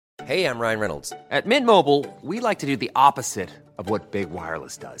Hey, I'm Ryan Reynolds. At Mint Mobile, we like to do the opposite of what Big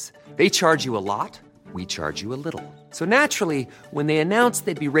Wireless does. They charge you a lot, we charge you a little. So naturally, when they announced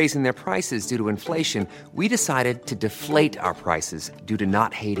they'd be raising their prices due to inflation, we decided to deflate our prices due to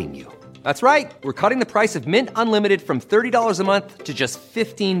not hating you. That's right. We're cutting the price of Mint Unlimited from $30 a month to just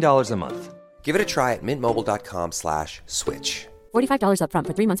 $15 a month. Give it a try at mintmobile.com/switch. $45 up front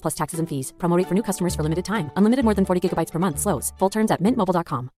for 3 months plus taxes and fees. Promo rate for new customers for limited time. Unlimited more than 40 gigabytes per month. Slows full terms at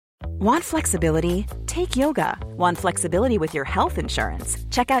mintmobile.com. Want flexibility? Take yoga. Want flexibility with your health insurance?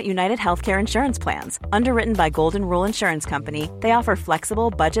 Check out United Healthcare Insurance Plans. Underwritten by Golden Rule Insurance Company, they offer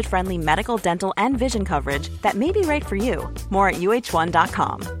flexible, budget-friendly medical, dental, and vision coverage that may be right for you. More at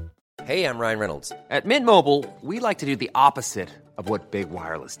uh1.com. Hey, I'm Ryan Reynolds. At Mint Mobile, we like to do the opposite of what Big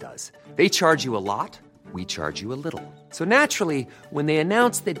Wireless does. They charge you a lot, we charge you a little. So naturally, when they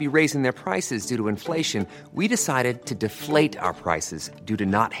announced they'd be raising their prices due to inflation, we decided to deflate our prices due to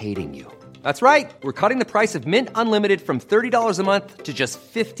not hating you. That's right. We're cutting the price of Mint Unlimited from $30 a month to just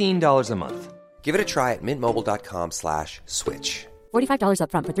 $15 a month. Give it a try at mintmobile.com/switch. $45 up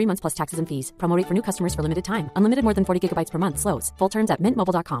front for 3 months plus taxes and fees. Promo rate for new customers for limited time. Unlimited more than 40 gigabytes per month. Slows full terms at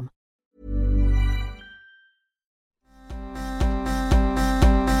mintmobile.com.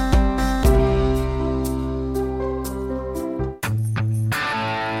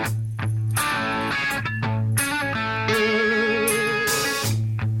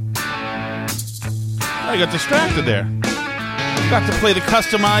 I got distracted there. Got to play the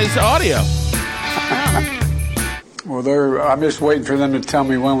customized audio. Well, I'm just waiting for them to tell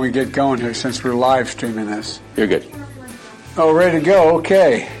me when we get going here since we're live streaming this. You're good. Oh, ready to go?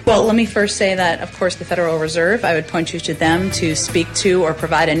 Okay. Well, let me first say that, of course, the Federal Reserve, I would point you to them to speak to or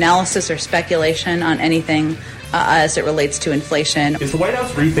provide analysis or speculation on anything as it relates to inflation. Is the White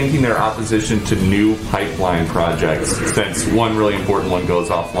House rethinking their opposition to new pipeline projects since one really important one goes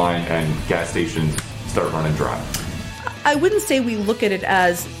offline and gas stations start running dry? I wouldn't say we look at it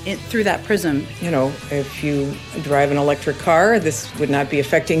as through that prism. You know, if you drive an electric car, this would not be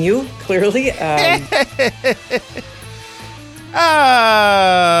affecting you, clearly. Okay.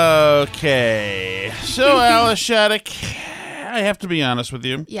 So, Alice Shattuck, I have to be honest with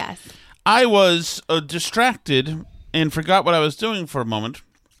you. Yes. I was distracted and forgot what I was doing for a moment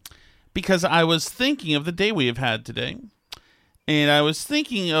because I was thinking of the day we have had today. And I was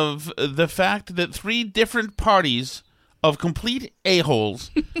thinking of the fact that 3 different parties of complete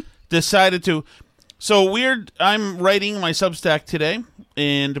a-holes decided to... So weird, I'm writing my Substack today,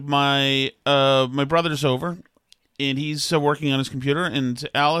 and my brother's over, and he's working on his computer, and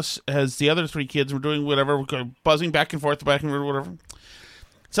Alice has the other 3 kids. We're doing whatever, we're buzzing back and forth, whatever.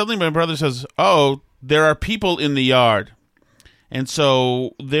 Suddenly my brother says, "Oh, there are people in the yard." And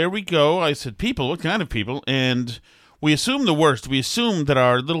so there we go. I said, "People? What kind of people?" And we assume the worst. We assume that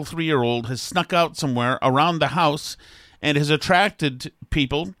our little 3-year-old has snuck out somewhere around the house and has attracted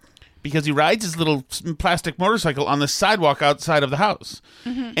people because he rides his little plastic motorcycle on the sidewalk outside of the house.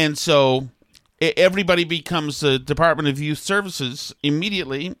 Mm-hmm. And so everybody becomes the Department of Youth Services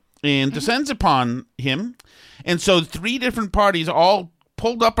immediately and descends upon him. And so 3 different parties all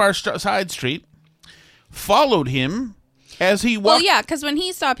pulled up our side street, followed him as he walked. Well, yeah, because when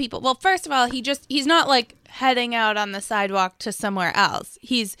he saw people, well, first of all, he's not like heading out on the sidewalk to somewhere else.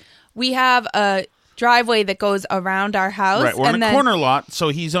 We have a driveway that goes around our house. Right, we're in a corner lot, so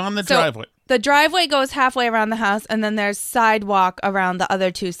he's on the driveway. The driveway goes halfway around the house, and then there's sidewalk around the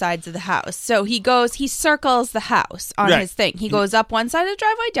other 2 sides of the house. So he circles the house on his thing. He goes up one side of the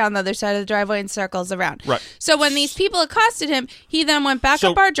driveway, down the other side of the driveway, and circles around. Right. So when these people accosted him, he then went back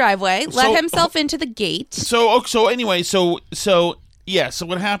up our driveway, let himself into the gate. So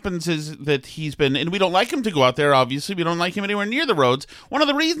what happens is that he's been, and we don't like him to go out there, obviously. We don't like him anywhere near the roads. One of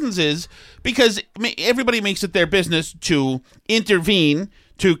the reasons is because everybody makes it their business to intervene,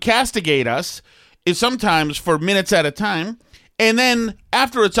 to castigate us, is sometimes for minutes at a time, and then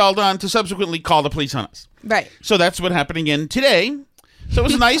after it's all done, to subsequently call the police on us. Right. So that's what happened again today. So it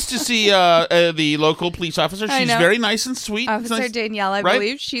was nice to see the local police officer. She's very nice and sweet. Officer Danielle, I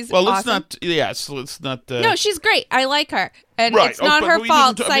believe. She's awesome. Let's not... No, she's great. I like her. And it's not her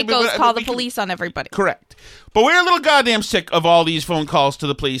fault psychos call the police on everybody. Correct. But we're a little goddamn sick of all these phone calls to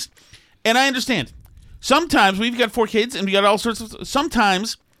the police. And I understand. Sometimes we've got 4 kids and we got all sorts of...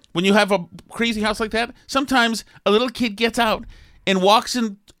 Sometimes when you have a crazy house like that, sometimes a little kid gets out and walks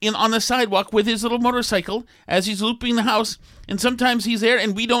in on the sidewalk with his little motorcycle as he's looping the house, and sometimes he's there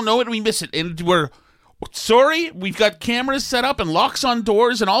and we don't know it and we miss it, and we're sorry. We've got cameras set up and locks on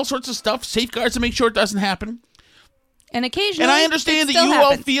doors and all sorts of stuff, safeguards to make sure it doesn't happen. And occasionally, and I understand that you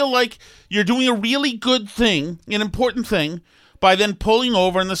all feel like you're doing a really good thing, an important thing, by then pulling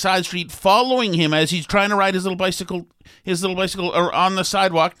over in the side street, following him as he's trying to ride his little bicycle on the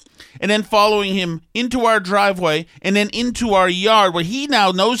sidewalk, and then following him into our driveway and then into our yard where he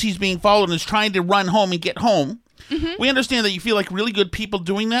now knows he's being followed and is trying to run home and get home. Mm-hmm. We understand that you feel like really good people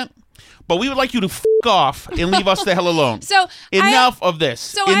doing that, but we would like you to f*** off and leave us the hell alone. So enough of this.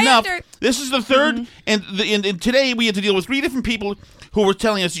 So enough. This is the third, and today we had to deal with 3 different people who were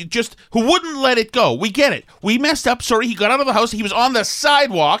telling us who wouldn't let it go. We get it. We messed up. Sorry, he got out of the house. He was on the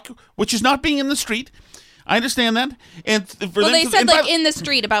sidewalk, which is not being in the street. I understand that. And they said in the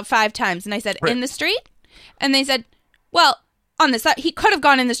street about 5 times, and I said in the street, and they said, well, on the side. He could have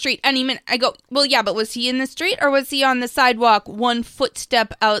gone in the street any minute. I go, well, yeah, but was he in the street or was he on the sidewalk 1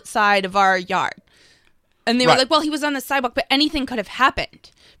 footstep outside of our yard? And they were like, well, he was on the sidewalk, but anything could have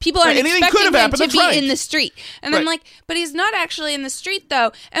happened. People aren't expecting him to be in the street. And I'm like, but he's not actually in the street,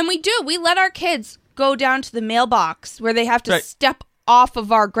 though. And we let our kids go down to the mailbox where they have to step off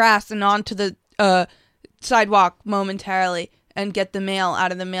of our grass and onto the sidewalk momentarily and get the mail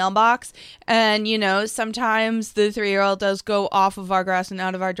out of the mailbox. And, sometimes the 3-year-old does go off of our grass and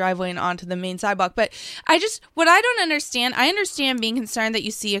out of our driveway and onto the main sidewalk. But what I don't understand, I understand being concerned that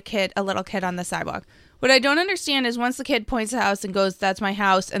you see a little kid on the sidewalk. What I don't understand is once the kid points the house and goes, that's my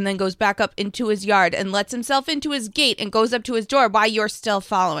house, and then goes back up into his yard and lets himself into his gate and goes up to his door, why you're still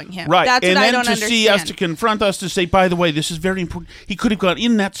following him. Right. That's what I don't understand. And then to see us, to confront us, to say, by the way, this is very important. He could have gone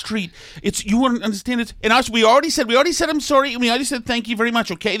in that street. You wouldn't understand it. And us, we already said I'm sorry, and we already said thank you very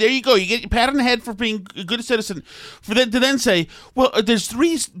much. Okay, there you go. You get your pat on the head for being a good citizen. To then say, well, there's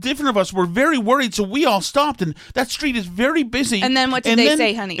 3 different of us. We're very worried, so we all stopped, and that street is very busy. And then what did they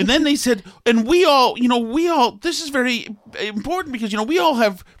say, honey? And then they said, and we all, this is very important because, we all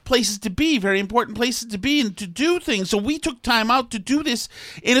have places to be, very important places to be and to do things. So we took time out to do this.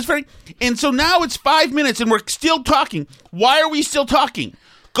 And so now it's 5 minutes and we're still talking. Why are we still talking?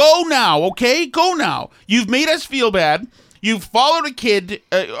 Go now, okay? Go now. You've made us feel bad. You've followed a kid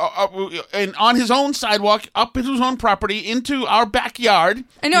and on his own sidewalk, up into his own property, into our backyard.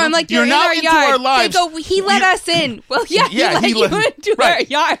 I know, I'm like, you're in our yard. Our lives. They go, he let us in. Well, he let you into our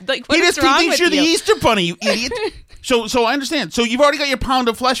yard. Like, what is wrong with you? He thinks you're the Easter Bunny, you idiot. So I understand. So you've already got your pound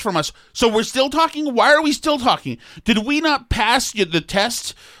of flesh from us. So we're still talking? Why are we still talking? Did we not pass the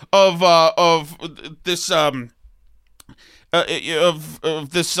test of this...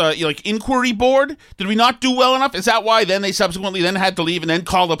 inquiry board? Did we not do well enough? Is that why then they subsequently had to leave and then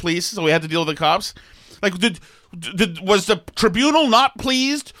call the police, so we had to deal with the cops? Like, was the tribunal not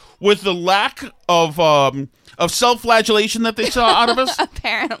pleased with the lack of self-flagellation that they saw out of us?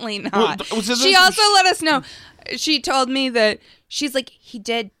 Apparently not. She also let us know. She told me that she's like, he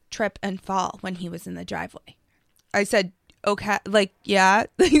did trip and fall when he was in the driveway. I said, okay, like, yeah.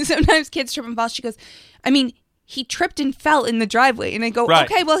 Sometimes kids trip and fall. She goes, I mean, he tripped and fell in the driveway. And I go,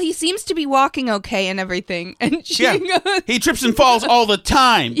 okay, well, he seems to be walking okay and everything. And she goes, he trips and falls all the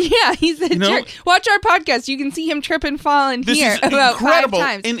time. Yeah, he's a jerk. Watch our podcast. You can see him trip and fall in here about incredible.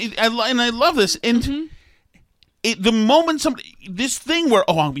 5 times. And I love this. And the moment this thing where,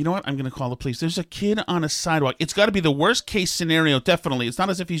 you know what? I'm going to call the police. There's a kid on a sidewalk. It's got to be the worst case scenario, definitely. It's not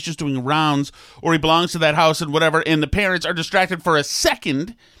as if he's just doing rounds or he belongs to that house and whatever, and the parents are distracted for a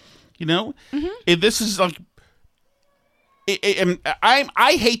second. This is like...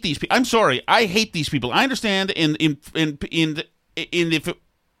 I hate these people. I'm sorry. I hate these people. I understand if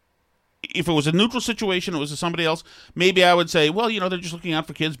it was a neutral situation, it was somebody else, maybe I would say, well, they're just looking out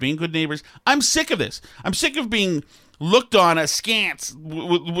for kids, being good neighbors. I'm sick of this. I'm sick of being looked on askance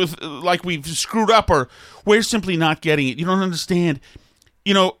with like we've screwed up or we're simply not getting it. You don't understand.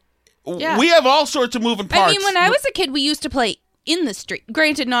 We have all sorts of moving parts. I mean, when I was a kid, we used to play in the street.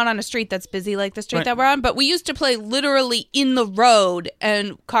 Granted, not on a street that's busy like the street that we're on, but we used to play literally in the road,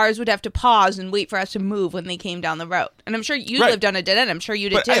 and cars would have to pause and wait for us to move when they came down the road. And I'm sure you lived on a dead end. I'm sure you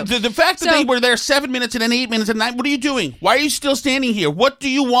did too. The fact that they were there 7 minutes and then 8 minutes and 9, what are you doing? Why are you still standing here? What do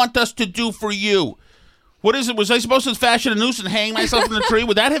you want us to do for you? What is it? Was I supposed to fashion a noose and hang myself in the tree?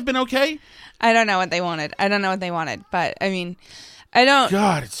 Would that have been okay? I don't know what they wanted. But I mean, I don't...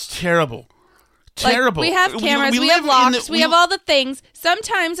 God, it's terrible. Terrible. Like, we have cameras, we have locks, we have all the things.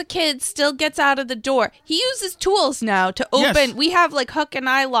 Sometimes a kid still gets out of the door. He uses tools now to open. Yes. We have like hook and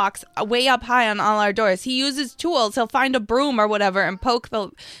eye locks way up high on all our doors. He uses tools. He'll find a broom or whatever and poke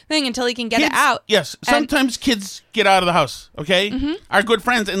the thing until he can get it out. Yes. Sometimes kids get out of the house, okay? Mm-hmm. Our good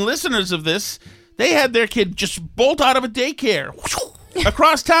friends and listeners of this, they had their kid just bolt out of a daycare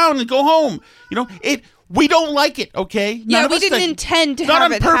across town and go home. We don't like it, okay? Yeah, we didn't intend to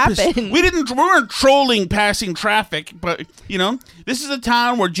have it happen. We weren't trolling passing traffic, but, this is a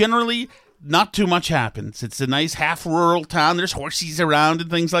town where generally not too much happens. It's a nice half-rural town. There's horses around and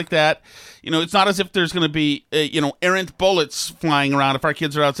things like that. It's not as if there's going to be, errant bullets flying around if our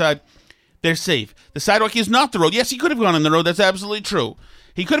kids are outside. They're safe. The sidewalk is not the road. Yes, he could have gone on the road. That's absolutely true.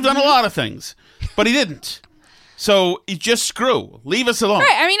 He could have done a lot of things, but he didn't. So just screw. Leave us alone.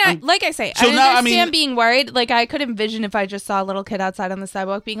 Right. I mean, like I say, so I understand being worried. Like, I could envision if I just saw a little kid outside on the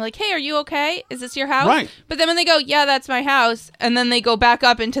sidewalk being like, hey, are you okay? Is this your house? Right. But then when they go, yeah, that's my house, and then they go back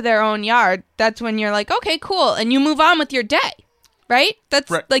up into their own yard, that's when you're like, okay, cool. And you move on with your day. Right?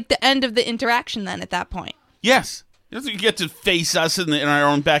 That's like the end of the interaction then at that point. Yes. You get to face us in our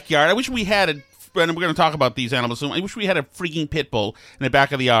own backyard. I wish we had and we're going to talk about these animals soon. I wish we had a freaking pit bull in the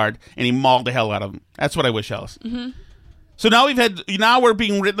back of the yard, and he mauled the hell out of them. That's what I wish, Alice. Mm-hmm. So now we're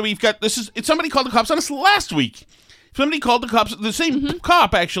being written. It's somebody called the cops on us last week. Somebody called the cops, the same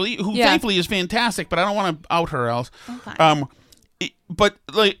cop actually, who thankfully is fantastic, but I don't want to out her, Alice. Okay. But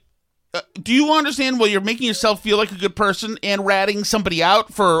do you understand? Well, you're making yourself feel like a good person and ratting somebody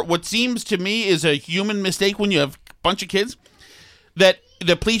out for what seems to me is a human mistake when you have a bunch of kids. That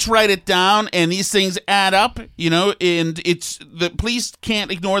the police write it down and these things add up, and the police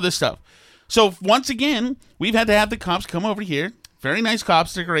can't ignore this stuff. So once again, we've had to have the cops come over here. Very nice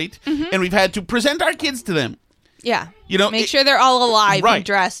cops, they're great. Mm-hmm. And we've had to present our kids to them. Yeah. Make sure they're all alive and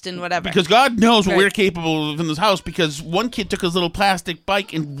dressed and whatever. Because God knows what we're capable of in this house, because one kid took his little plastic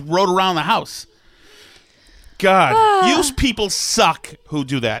bike and rode around the house. God, you people suck who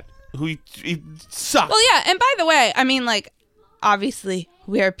do that. Who suck. Well, yeah, and by the way, I mean, like, obviously,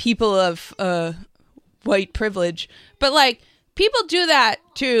 we are people of white privilege, but, like, people do that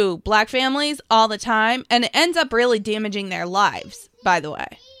to black families all the time, and it ends up really damaging their lives, by the way.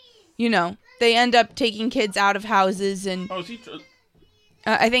 They end up taking kids out of houses, and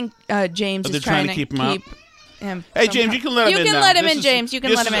I think James is trying to keep him. Hey, James, you can let him in now. You can let him in, James. You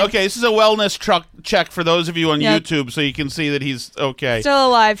can let him in. Okay, this is a wellness check for those of you on YouTube, so you can see that he's okay. Still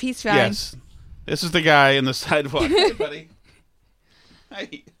alive. He's fine. Yes. This is the guy in the sidewalk. Hey, buddy.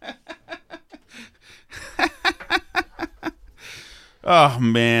 Hey. Oh,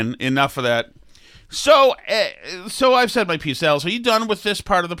 man. Enough of that. So I've said my piece, Alice. Are you done with this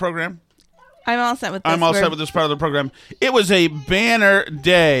part of the program? I'm all set with this. I'm all set with this part of the program. It was a banner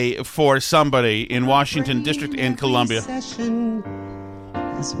day for somebody in Washington District and Columbia.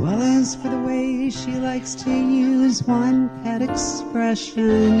 As well as for the way she likes to use one pet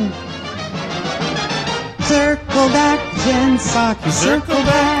expression. Circle back, Jen Psaki, circle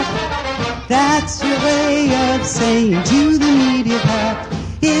back. That's your way of saying to the media pack.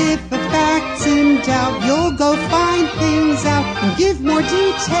 If a fact's in doubt, you'll go find things out and give more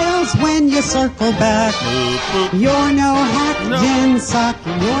details when you circle back. You're no hack, Jen Psaki,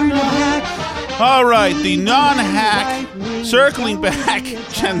 you're no hack. All right, the non-hack circling back,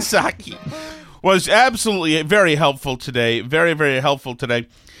 Jen Psaki, was absolutely very helpful today. Very, very helpful today.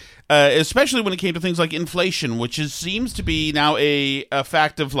 Especially when it came to things like inflation, which seems to be now a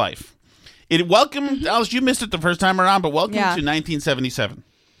fact of life. Alice, you missed it the first time around, but welcome to 1977.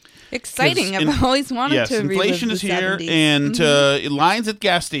 Exciting. I've always wanted to relive inflation is the here, 70s. and lines at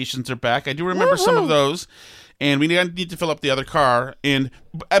gas stations are back. I do remember some of those, and we need to fill up the other car.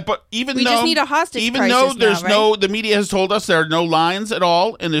 But we just need a hostage even though there's the media has told us there are no lines at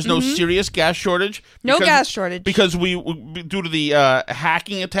all, and there's no serious gas shortage. Gas shortage because we due to the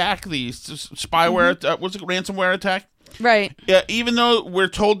hacking attack, the spyware, ransomware attack. Right. Even though we're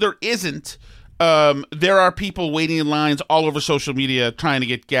told there isn't. There are people waiting in lines all over social media trying to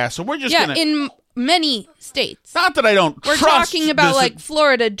get gas. So we're just in many states. Not that I don't We're trust talking about like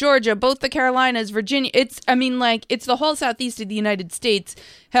Florida, Georgia, both the Carolinas, Virginia. It's the whole southeast of the United States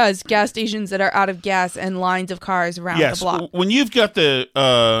has gas stations that are out of gas and lines of cars around the block. When you've got the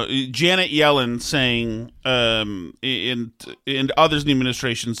Janet Yellen saying, and others in the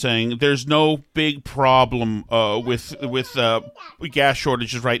administration saying, there's no big problem with gas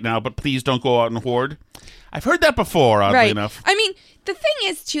shortages right now, but please don't go out and hoard. I've heard that before, oddly enough. I mean, the thing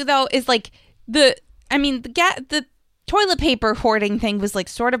is too, though, is like the toilet paper hoarding thing was like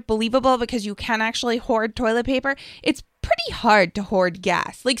sort of believable because you can actually hoard toilet paper. It's pretty hard to hoard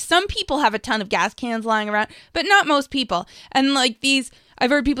gas. Like, some people have a ton of gas cans lying around, but not most people. And like I've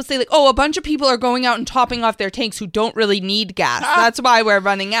heard people say like, oh, a bunch of people are going out and topping off their tanks who don't really need gas. That's why we're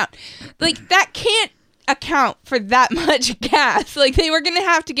running out. Like, that can't account for that much gas. Like, they were going to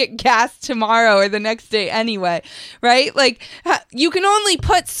have to get gas tomorrow or the next day anyway, right? Like, you can only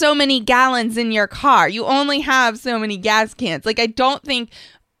put so many gallons in your car. You only have so many gas cans. Like, I don't think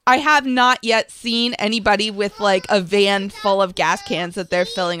I have not yet seen anybody with like a van full of gas cans that they're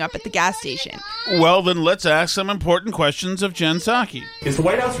filling up at the gas station. Well, then let's ask some important questions of Jen Psaki. Is the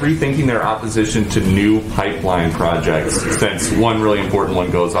White House rethinking their opposition to new pipeline projects since one really important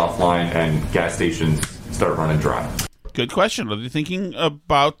one goes offline and gas stations start running dry? Good question. Are they thinking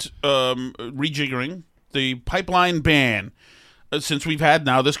about rejiggering the pipeline ban since we've had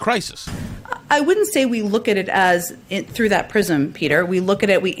now this crisis? I wouldn't say we look at it as through that prism, Peter. We look at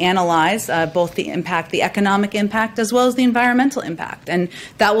it, we analyze both the impact, the economic impact, as well as the environmental impact. And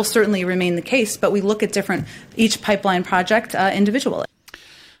that will certainly remain the case, but we look at each pipeline project individually.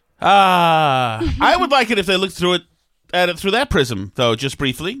 I would like it if they looked at it through that prism, though, just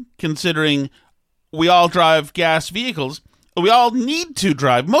briefly, considering we all drive gas vehicles. We all need to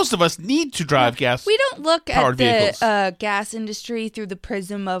drive. Most of us need to drive gas. We don't look at vehicles. the gas industry through the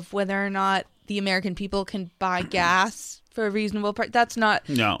prism of whether or not the American people can buy gas for a reasonable price. That's not.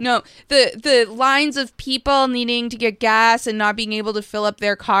 No. The lines of people needing to get gas and not being able to fill up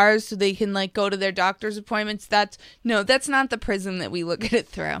their cars so they can like go to their doctor's appointments. That's not the prism that we look at it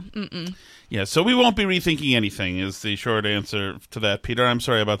through. Mm-mm. Yeah, so we won't be rethinking anything is the short answer to that, Peter. I'm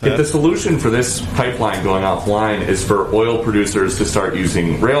sorry about that. If the solution for this pipeline going offline is for oil producers to start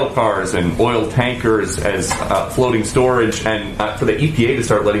using rail cars and oil tankers as floating storage and for the EPA to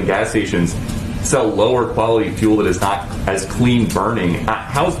start letting gas stations sell lower quality fuel that is not as clean burning,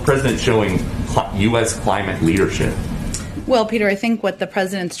 how is the president showing U.S. climate leadership? Well, Peter, I think what the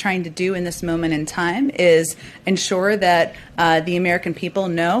president's trying to do in this moment in time is ensure that the American people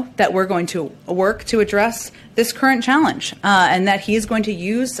know that we're going to work to address this current challenge and that he is going to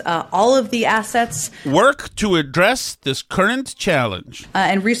use all of the assets. Work to address this current challenge.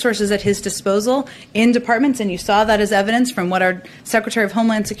 And resources at his disposal in departments. And you saw that as evidence from what our Secretary of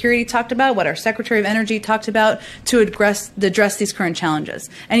Homeland Security talked about, what our Secretary of Energy talked about to address these current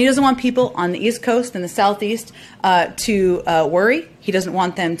challenges. And he doesn't want people on the East Coast and the Southeast to worry. He doesn't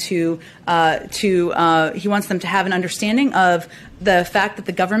want them he wants them to have an understanding of the fact that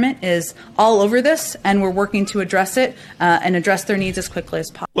the government is all over this and we're working to address it and address their needs as quickly as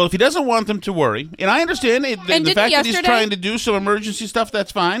possible. Well, if he doesn't want them to worry, and I understand the fact that he's trying to do some emergency stuff,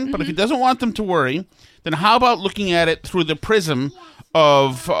 that's fine. Mm-hmm. But if he doesn't want them to worry, then how about looking at it through the prism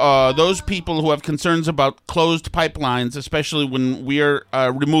of those people who have concerns about closed pipelines, especially when we're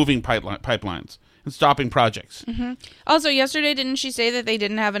removing pipelines and stopping projects. Mm-hmm. Also, yesterday, didn't she say that they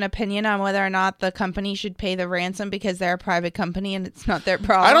didn't have an opinion on whether or not the company should pay the ransom because they're a private company and it's not their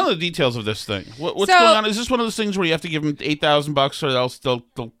problem? I don't know the details of this thing. What's going on? Is this one of those things where you have to give them $8,000 or else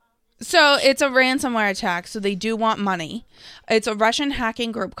they'll... So it's a ransomware attack, so they do want money. It's a Russian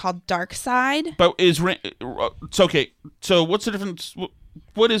hacking group called DarkSide. But it's okay. So what's the difference?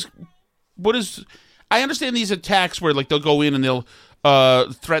 What is? I understand these attacks where like they'll go in and they'll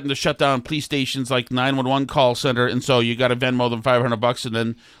threaten to shut down police stations like 911 call center, and so you got to Venmo them $500, and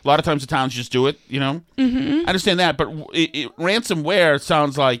then a lot of times the towns just do it. You know, I understand that, but ransomware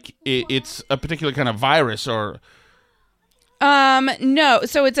sounds like it's a particular kind of virus or. No.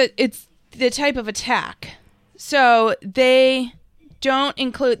 So it's the type of attack. So they don't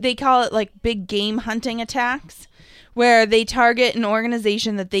include. They call it like big game hunting attacks, where they target an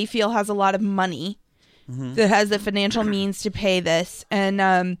organization that they feel has a lot of money. That has the financial means to pay this, and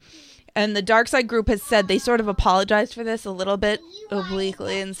the DarkSide group has said they sort of apologized for this a little bit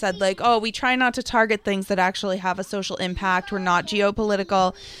obliquely and said like, oh, we try not to target things that actually have a social impact. We're not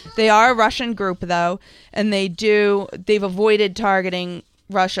geopolitical. They are a Russian group though, and they've avoided targeting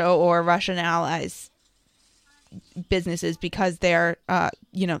Russia or Russian allies businesses because they're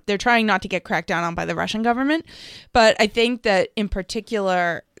they're trying not to get cracked down on by the Russian government. But I think that in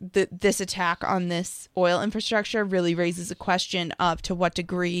particular this attack on this oil infrastructure really raises a question of to what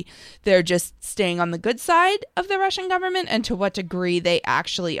degree they're just staying on the good side of the Russian government and to what degree they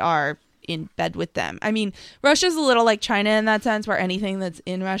actually are in bed with them. I mean, Russia's a little like China in that sense where anything that's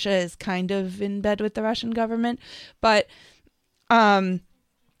in Russia is kind of in bed with the Russian government. But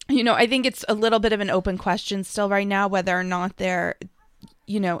I think it's a little bit of an open question still right now whether or not they're,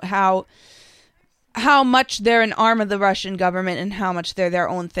 how much they're an arm of the Russian government and how much they're their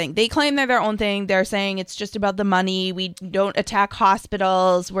own thing. They claim they're their own thing. They're saying it's just about the money. We don't attack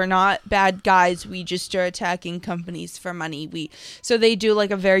hospitals. We're not bad guys. We just are attacking companies for money. So they do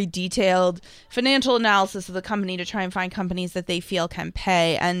like a very detailed financial analysis of the company to try and find companies that they feel can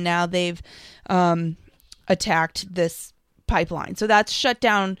pay. And now they've attacked this pipeline. So that's shut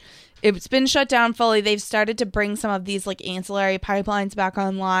down. It's been shut down fully. They've started to bring some of these like ancillary pipelines back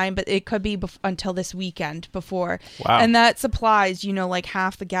online, but it could be until this weekend before. Wow. And that supplies, like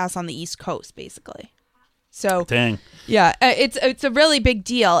half the gas on the East Coast, basically. So dang. Yeah, it's a really big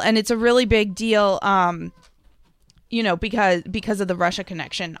deal, and it's a really big deal, because of the Russia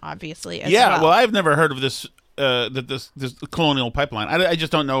connection, obviously. As well, I've never heard of this. This Colonial Pipeline. I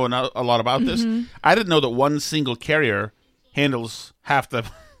just don't know a lot about this. I didn't know that one single carrier handles half the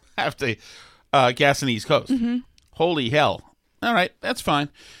gas in the East Coast. Holy hell! All right, that's fine.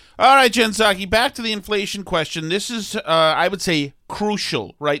 All right, Jen Psaki, back to the inflation question. This is, I would say,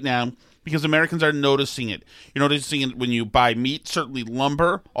 crucial right now. Because Americans are noticing it. You're noticing it when you buy meat, certainly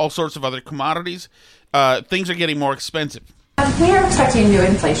lumber, all sorts of other commodities. Things are getting more expensive. We are expecting new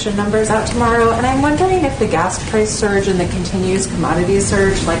inflation numbers out tomorrow, and I'm wondering if the gas price surge and the continuous commodity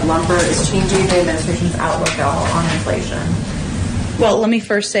surge, like lumber, is changing the administration's outlook at all on inflation. Well, let me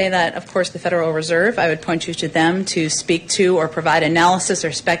first say that, of course, the Federal Reserve, I would point you to them to speak to or provide analysis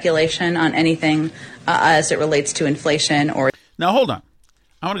or speculation on anything as it relates to inflation or... Now, hold on.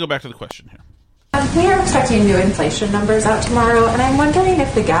 I want to go back to the question here. We are expecting new inflation numbers out tomorrow, and I'm wondering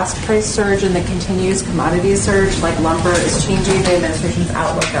if the gas price surge and the continuous commodity surge, like lumber, is changing the administration's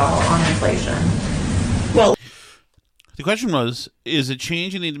outlook at all on inflation. Well, the question was, is it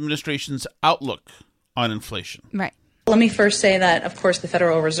changing the administration's outlook on inflation? Right. Let me first say that, of course, the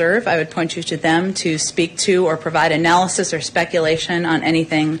Federal Reserve, I would point you to them to speak to or provide analysis or speculation on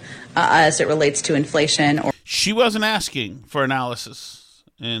anything as it relates to inflation. Or She wasn't asking for analysis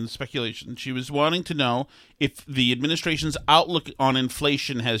and speculation. She was wanting to know if the administration's outlook on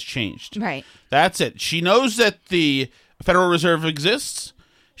inflation has changed. Right. That's it. She knows that the Federal Reserve exists.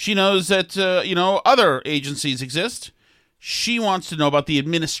 She knows that, other agencies exist. She wants to know about the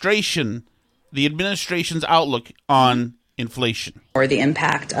administration's outlook on inflation. Or the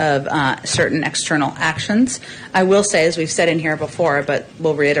impact of certain external actions. I will say, as we've said in here before, but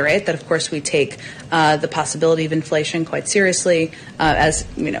we'll reiterate that, of course, we take the possibility of inflation quite seriously. As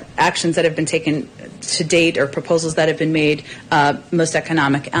actions that have been taken to date or proposals that have been made, most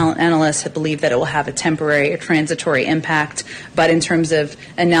economic analysts believe that it will have a temporary or transitory impact. But in terms of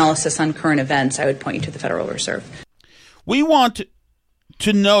analysis on current events, I would point you to the Federal Reserve. We want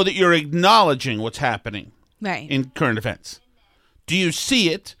to know that you're acknowledging what's happening. Right. In current events. Do you see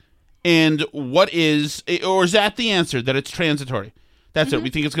it? And what is, or is that the answer, that it's transitory? That's it.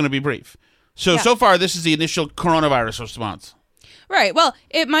 We think it's going to be brief. So far, this is the initial coronavirus response. Right. Well,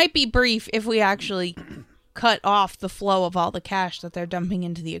 it might be brief if we actually cut off the flow of all the cash that they're dumping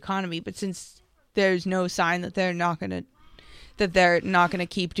into the economy. But since there's no sign that they're not going to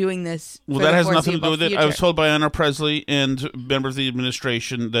keep doing this. Well, that has nothing to do with it. I was told by Anna Presley and members of the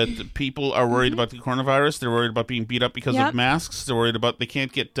administration that people are worried about the coronavirus. They're worried about being beat up because of masks. They're worried about they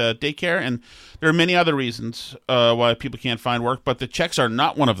can't get daycare. And there are many other reasons why people can't find work, but the checks are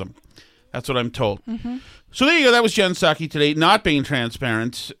not one of them. That's what I'm told. So there you go. That was Jen Psaki today, not being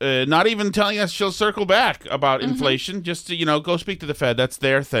transparent, not even telling us she'll circle back about inflation. Just to, go speak to the Fed. That's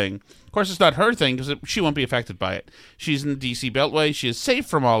their thing. Of course, it's not her thing because she won't be affected by it. She's in the D.C. Beltway. She is safe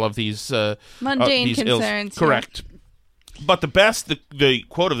from all of these mundane these concerns. Ills. Correct. But the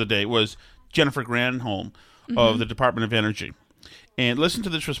quote of the day was Jennifer Granholm of the Department of Energy. And listen to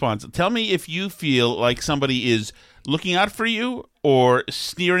this response. Tell me if you feel like somebody is looking out for you or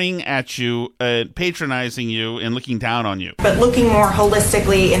sneering at you, patronizing you, and looking down on you. But looking more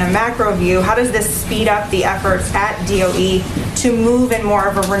holistically in a macro view, how does this speed up the efforts at DOE to move in more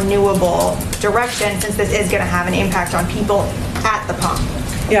of a renewable direction, since this is going to have an impact on people at the pump?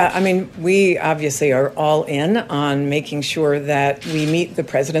 Yeah, I mean, we obviously are all in on making sure that we meet the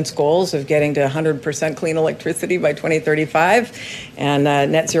president's goals of getting to 100% clean electricity by 2035 and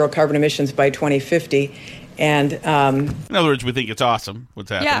net zero carbon emissions by 2050. And in other words, we think it's awesome what's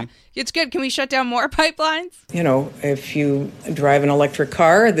happening. Yeah, it's good. Can we shut down more pipelines? If you drive an electric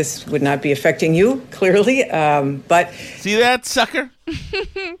car, this would not be affecting you, clearly. But see that, sucker?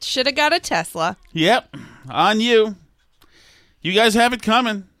 Should have got a Tesla. Yep, on you. You guys have it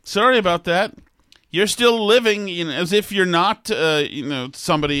coming. Sorry about that. You're still living as if you're not,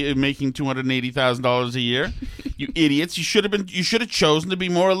 somebody making $280,000 a year. You idiots! You should have chosen to be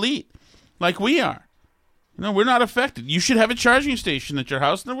more elite, like we are. We're not affected. You should have a charging station at your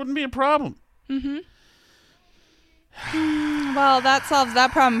house, and there wouldn't be a problem. Well, that solves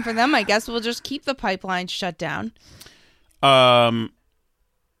that problem for them. I guess we'll just keep the pipeline shut down.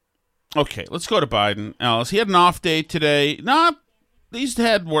 Okay, let's go to Biden. Alice, he had an off day today. He's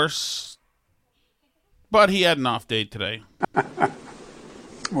had worse, but he had an off day today.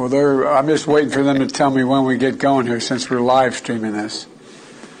 Well, I'm just waiting for them to tell me when we get going here, since we're live streaming this.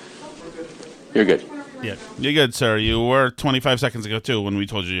 You're good. Yeah, you're good, sir. You were 25 seconds ago, too, when we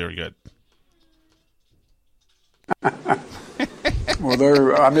told you you were good.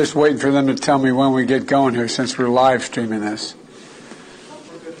 Well, I'm just waiting for them to tell me when we get going here since we're live streaming this.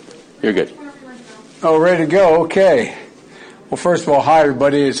 You're good. Oh, ready to go? Okay. Well, first of all, hi,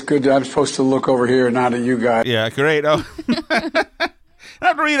 everybody. It's good. I'm supposed to look over here, not at you guys. Yeah, great. Oh. I don't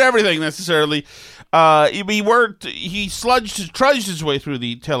have to read everything necessarily. He trudged his way through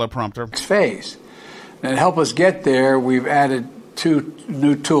the teleprompter. Phase. And to help us get there, we've added 2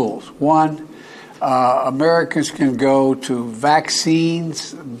 new tools. One, Americans can go to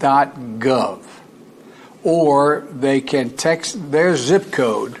vaccines.gov, or they can text their zip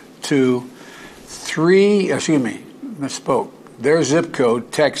code to their zip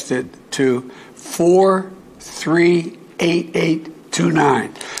code texted to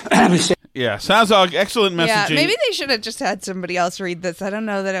 438829. Yeah, sounds like excellent messaging. Yeah, maybe they should have just had somebody else read this. I don't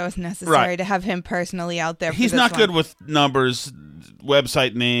know that it was necessary to have him personally out there. He's not good with numbers,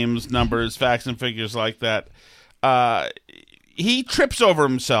 website names, numbers, facts, and figures like that. He trips over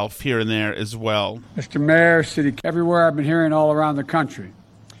himself here and there as well. Mr. Mayor, city, everywhere I've been hearing all around the country.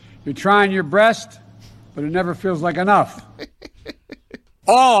 You're trying your best, but it never feels like enough.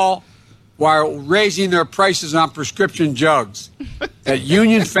 All while raising their prices on prescription drugs that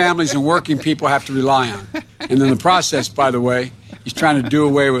union families and working people have to rely on. And in the process, by the way, he's trying to do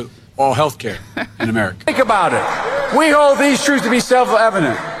away with all health care in America. Think about it. We hold these truths to be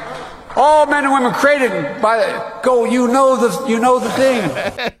self-evident. All men and women created you know the thing.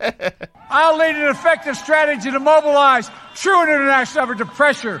 I'll lead an effective strategy to mobilize true international effort to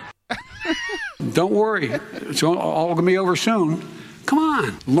pressure. Don't worry. It's all going to be over soon. Come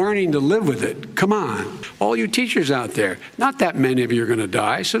on. Learning to live with it. Come on. All you teachers out there, not that many of you are going to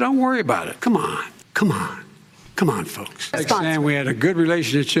die, so don't worry about it. Come on. Come on. Come on, folks. Like saying we had a good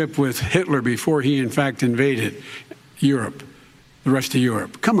relationship with Hitler before he, in fact, invaded Europe, the rest of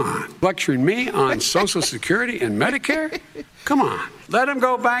Europe. Come on. Lecturing me on Social Security and Medicare? Come on. Let him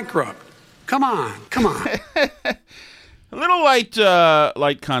go bankrupt. Come on. Come on. A little light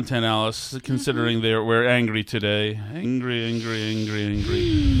content, Alice, considering we're angry today. Angry.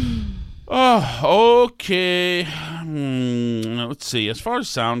 Oh, okay. Let's see. As far as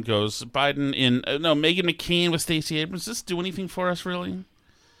sound goes, Meghan McCain with Stacey Abrams. Does this do anything for us, really?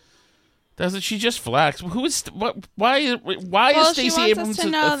 Doesn't she just flex? Who is what? Why is Stacey Abrams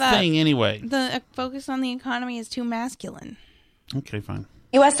a thing anyway? The focus on the economy is too masculine. Okay, fine.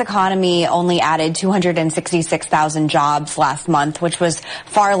 U.S. economy only added 266,000 jobs last month, which was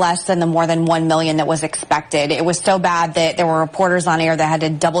far less than the more than 1 million that was expected. It was so bad that there were reporters on air that had to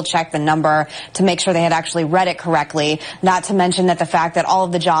double check the number to make sure they had actually read it correctly, not to mention that the fact that all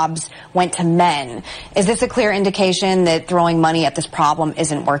of the jobs went to men. Is this a clear indication that throwing money at this problem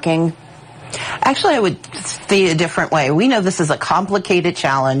isn't working? Actually, I would state it a different way. We know this is a complicated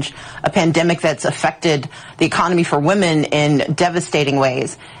challenge, a pandemic that's affected the economy for women in devastating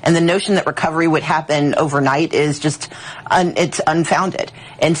ways. And the notion that recovery would happen overnight is just, it's unfounded.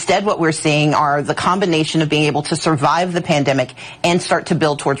 Instead, what we're seeing are the combination of being able to survive the pandemic and start to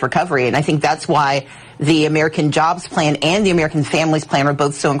build towards recovery. And I think that's why the American Jobs Plan and the American Families Plan are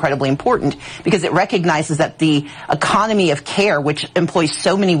both so incredibly important, because it recognizes that the economy of care, which employs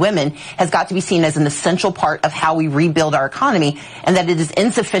so many women, has got to be seen as an essential part of how we rebuild our economy, and that it is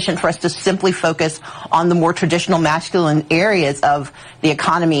insufficient for us to simply focus on the more traditional masculine areas of the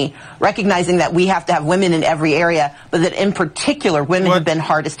economy, recognizing that we have to have women in every area, but that in particular women have been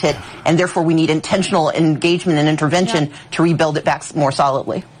hardest hit, and therefore we need intentional engagement and intervention to rebuild it back more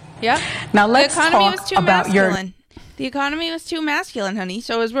solidly. Yeah. Now let's the economy talk was too about masculine. The economy was too masculine, honey.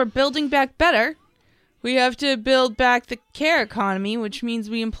 So as we're building back better, we have to build back the care economy, which means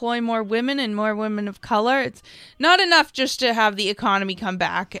we employ more women and more women of color. It's not enough just to have the economy come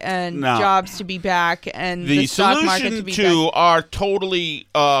back and jobs to be back and the stock market to be back. The solution to our totally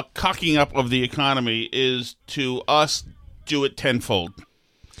cocking up of the economy is to us do it tenfold.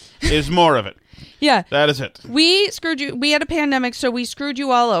 Is more of it. Yeah. That is it. We screwed you. We had a pandemic, so we screwed you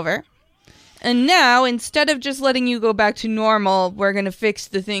all over. And now, instead of just letting you go back to normal, we're going to fix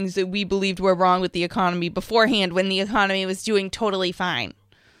the things that we believed were wrong with the economy beforehand when the economy was doing totally fine.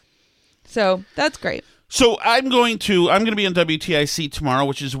 So, that's great. So, I'm going to be on WTIC tomorrow,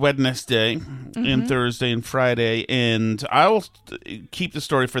 which is Wednesday, and Thursday and Friday, and I will keep the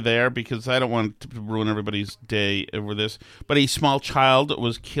story for there because I don't want to ruin everybody's day over this. But a small child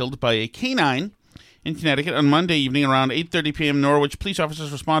was killed by a canine in Connecticut on Monday evening around 8:30 p.m. Norwich. Police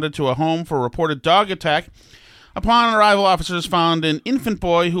officers responded to a home for a reported dog attack. Upon arrival, officers found an infant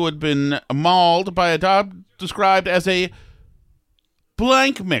boy who had been mauled by a dog described as a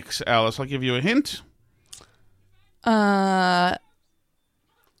blank mix. Alice, I'll give you a hint. The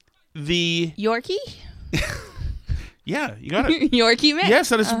Yorkie? Yeah, you got it. Yorkie mix. Yes,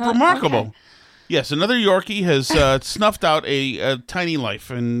 that is remarkable. Okay. Yes, another Yorkie has snuffed out a tiny life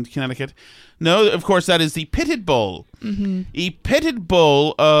in Connecticut. No, of course, that is the pitted bull. Mm-hmm. A pitted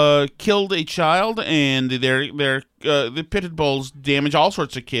bull killed a child, and the pitted bulls damage all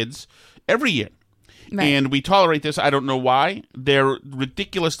sorts of kids every year. Right. And we tolerate this. I don't know why. They're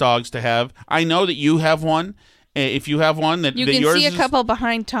ridiculous dogs to have. I know that you have one. If you have one, you can yours see a is, couple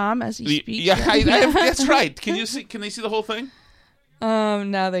behind Tom as he speaks. Yeah, that's right. Can you see? Can they see the whole thing?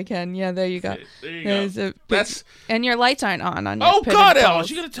 Now they can. Yeah, there you go. There you There's go. And your lights aren't on your Oh, pitted God, bulls. Alice,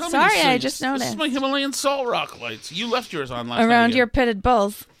 you got to tell me Sorry, these I things. just noticed. This is my Himalayan salt rock lights. You left yours on last night. Around again. your pitted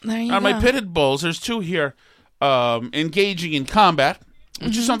bulls. There you go. On my pitted bulls, there's two here engaging in combat,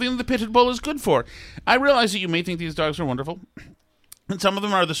 which is something that the pitted bull is good for. I realize that you may think these dogs are wonderful, and some of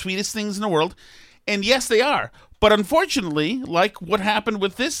them are the sweetest things in the world, and yes, they are. But unfortunately, like what happened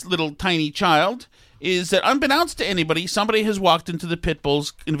with this little tiny child, is that unbeknownst to anybody, somebody has walked into the pit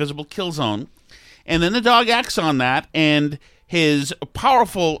bull's invisible kill zone, and then the dog acts on that, and his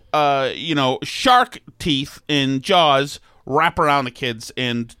powerful, shark teeth and jaws wrap around the kids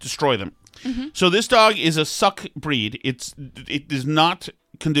and destroy them. Mm-hmm. So this dog is a suck breed. It is not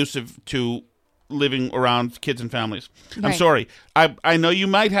conducive to living around kids and families. Right. I'm sorry. I know you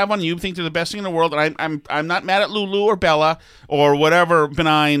might have one. You think they're the best thing in the world, and I'm not mad at Lulu or Bella or whatever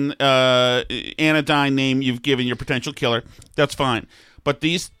benign anodyne name you've given your potential killer. That's fine. But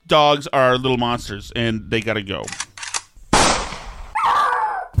these dogs are little monsters, and they got to go.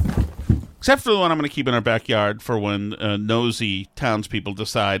 Except for the one I'm going to keep in our backyard for when nosy townspeople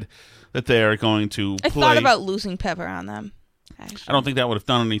decide that they are going to play. I thought about losing Pepper on them. Actually. I don't think that would have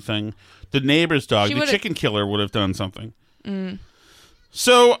done anything. The neighbor's dog, She the would've- chicken killer, would have done something. Mm.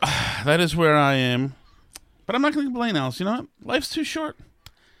 So, that is where I am. But I'm not going to complain, Alice. You know what? Life's too short.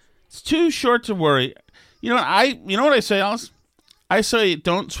 It's too short to worry. You know what I say, Alice? I say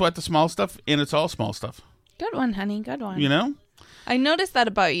don't sweat the small stuff, and it's all small stuff. Good one, honey. Good one. You know? I noticed that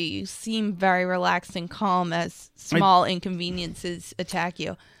about you. You seem very relaxed and calm as small inconveniences attack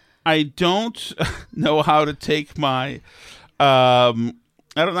you. I don't know how to take my...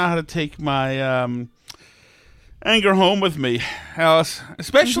 I don't know how to take my anger home with me, Alice.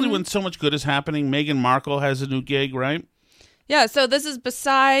 Especially when so much good is happening. Meghan Markle has a new gig, right? Yeah, so this is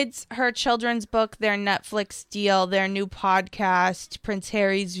besides her children's book, their Netflix deal, their new podcast, Prince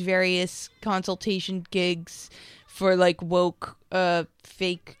Harry's various consultation gigs for like woke,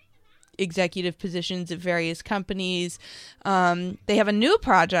 fake executive positions at various companies. They have a new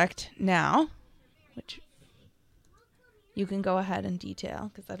project now, which you can go ahead and detail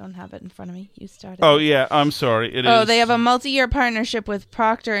because I don't have it in front of me. You started. Oh, yeah. I'm sorry. It is. They have a multi-year partnership with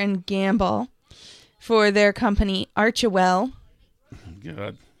Procter & Gamble for their company Archewell.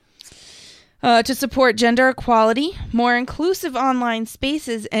 God. To support gender equality, more inclusive online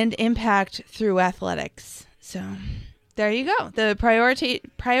spaces, and impact through athletics. So there you go. The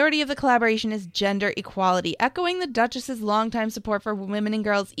priority of the collaboration is gender equality, echoing the Duchess's longtime support for women and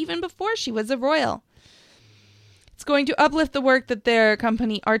girls even before she was a royal. It's going to uplift the work that their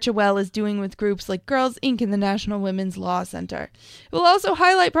company Archewell is doing with groups like Girls Inc. and the National Women's Law Center. It will also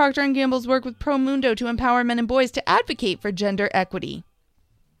highlight Procter & Gamble's work with ProMundo to empower men and boys to advocate for gender equity.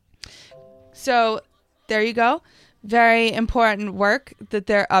 So there you go. Very important work that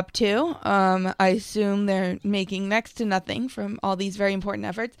they're up to. I assume they're making next to nothing from all these very important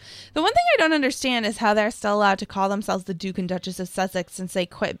efforts. The one thing I don't understand is how they're still allowed to call themselves the Duke and Duchess of Sussex since they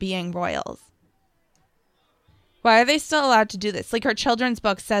quit being royals. Why are they still allowed to do this? Like her children's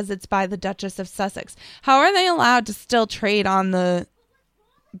book says it's by the Duchess of Sussex. How are they allowed to still trade on the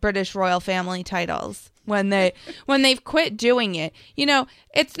British royal family titles when they've quit doing it? You know,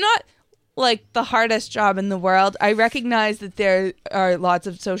 it's not like the hardest job in the world. I recognize that there are lots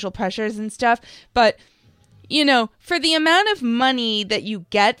of social pressures and stuff, but you know, for the amount of money that you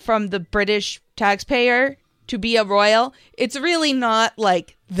get from the British taxpayer to be a royal, it's really not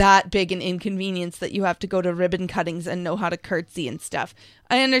like that big an inconvenience that you have to go to ribbon cuttings and know how to curtsy and stuff.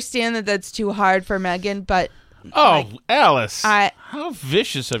 I understand that that's too hard for Meghan, but Alice, how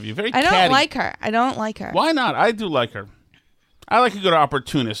vicious of you! Very. I don't catty. like her. I don't like her. Why not? I do like her. I like a good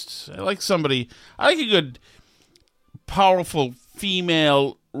opportunist. I like a good, powerful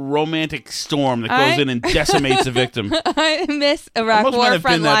female romantic storm that goes in and decimates a victim. I miss Iraq War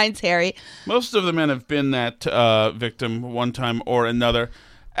front lines, Harry. Most of the men have been that victim one time or another.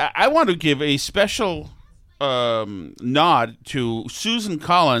 I want to give a special nod to Susan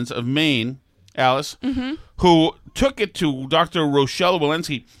Collins of Maine, Alice, who took it to Dr. Rochelle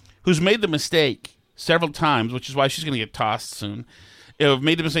Walensky, who's made the mistake several times, which is why she's going to get tossed soon,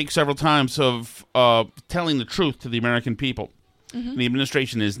 made the mistake several times of telling the truth to the American people. Mm-hmm. The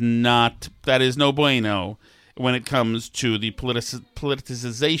administration is no bueno when it comes to the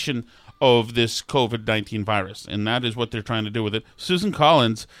politicization of this COVID-19 virus. And that is what they're trying to do with it. Susan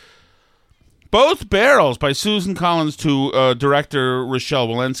Collins, Both Barrels by Susan Collins to director Rochelle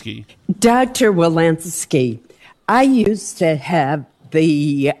Walensky. Dr. Walensky, I used to have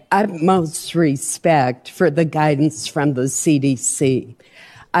the utmost respect for the guidance from the CDC.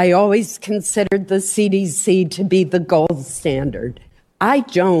 I always considered the CDC to be the gold standard. I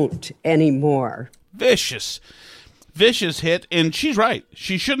don't anymore. Vicious hit, and she's right.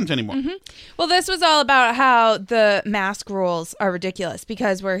 She shouldn't anymore. Mm-hmm. Well, this was all about how the mask rules are ridiculous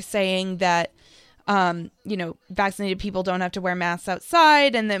because we're saying that, vaccinated people don't have to wear masks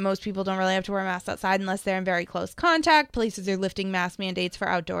outside and that most people don't really have to wear masks outside unless they're in very close contact. Places are lifting mask mandates for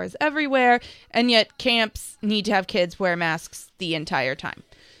outdoors everywhere, and yet camps need to have kids wear masks the entire time.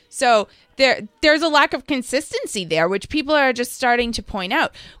 So there's a lack of consistency there, which people are just starting to point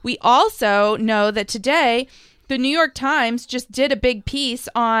out. We also know that today the New York Times just did a big piece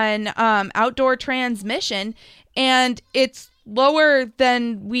on outdoor transmission, and it's lower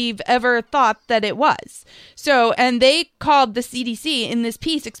than we've ever thought that it was. So, and they called the CDC in this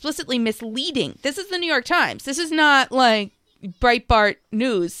piece explicitly misleading. This is the New York Times. This is not like Breitbart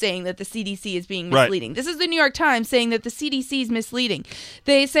News saying that the CDC is being misleading. Right. This is the New York Times saying that the CDC is misleading.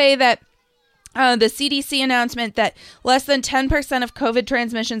 They say that the CDC announcement that less than 10% of COVID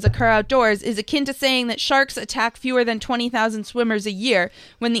transmissions occur outdoors is akin to saying that sharks attack fewer than 20,000 swimmers a year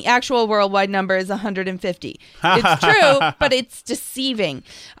when the actual worldwide number is 150. It's true, but it's deceiving.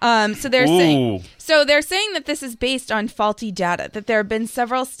 So they're saying that this is based on faulty data, that there have been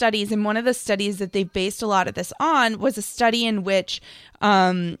several studies, and one of the studies that they've based a lot of this on was a study in which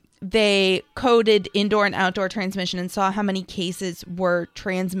they coded indoor and outdoor transmission and saw how many cases were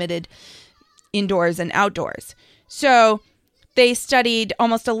transmitted indoors and outdoors. So they studied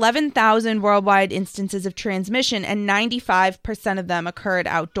almost 11,000 worldwide instances of transmission, and 95% of them occurred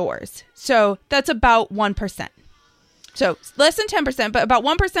outdoors. So that's about 1%. So less than 10%, but about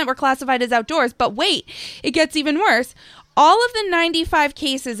 1% were classified as outdoors. But wait, it gets even worse. All of the 95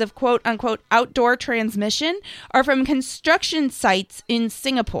 cases of quote-unquote outdoor transmission are from construction sites in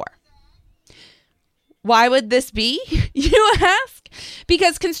Singapore. Why would this be, you ask?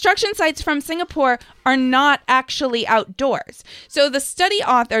 Because construction sites from Singapore are not actually outdoors. So the study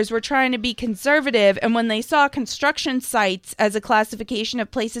authors were trying to be conservative, and when they saw construction sites as a classification of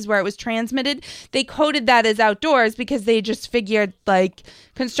places where it was transmitted, they coded that as outdoors because they just figured, like,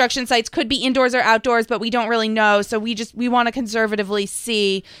 construction sites could be indoors or outdoors, but we don't really know. So we want to conservatively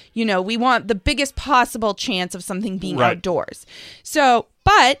see, we want the biggest possible chance of something being outdoors. So,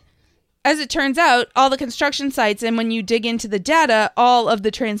 but as it turns out, all the construction sites, and when you dig into the data, all of the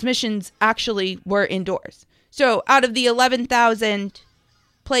transmissions actually were indoors. So out of the 11,000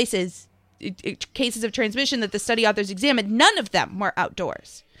 places, cases of transmission that the study authors examined, none of them were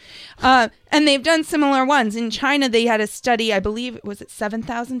outdoors. And they've done similar ones. In China, they had a study, I believe, was it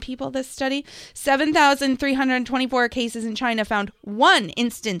 7,000 people, this study? 7,324 cases in China found one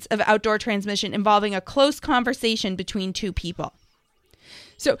instance of outdoor transmission involving a close conversation between two people.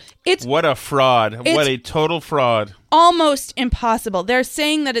 So it's what a fraud. What a total fraud. Almost impossible. They're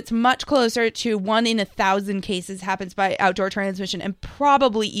saying that it's much closer to 1 in 1,000 cases happens by outdoor transmission, and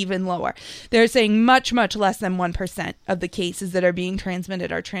probably even lower. They're saying much, much less than 1% of the cases that are being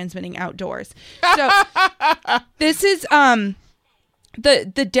transmitted are transmitting outdoors. So this is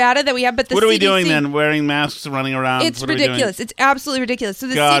the data that we have, but the what are we CDC, doing then? Wearing masks, running around? It's ridiculous. It's absolutely ridiculous. So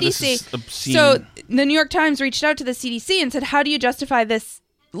the CDC, this is obscene. So the New York Times reached out to the CDC and said, "How do you justify this?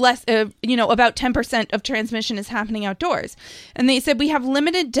 Less, about 10% of transmission is happening outdoors." And they said, "We have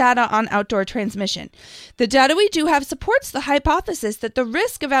limited data on outdoor transmission. The data we do have supports the hypothesis that the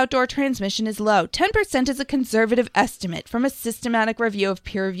risk of outdoor transmission is low. 10% is a conservative estimate from a systematic review of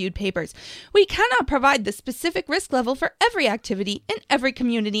peer-reviewed papers. We cannot provide the specific risk level for every activity in every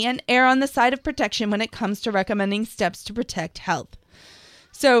community and err on the side of protection when it comes to recommending steps to protect health."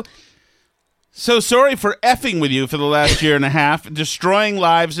 So sorry for effing with you for the last year and a half, destroying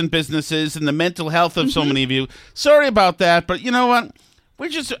lives and businesses and the mental health of so many of you. Sorry about that, but you know what? We're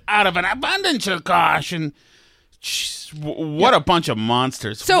just out of an abundance of caution. What a bunch of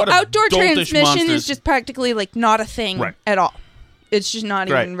monsters. So outdoor transmission is just practically like not a thing at all. It's just not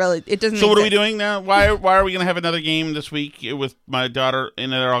even really, it doesn't So what are we exist. doing now? Why are we going to have another game this week with my daughter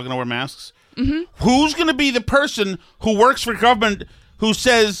and they're all going to wear masks? Mm-hmm. Who's going to be the person who works for government who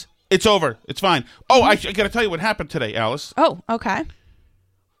says it's over, it's fine? Oh, I got to tell you what happened today, Alice. Oh, okay.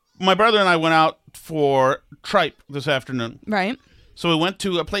 My brother and I went out for tripe this afternoon. Right. So we went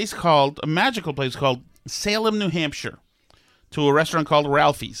to a magical place called Salem, New Hampshire, to a restaurant called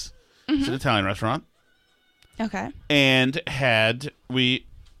Ralphie's. It's an Italian restaurant. Okay. And we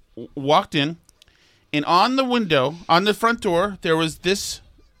walked in, and on the window, on the front door, there was this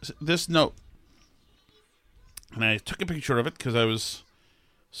note. And I took a picture of it because I was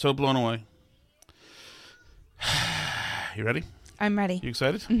so blown away. You ready? I'm ready. You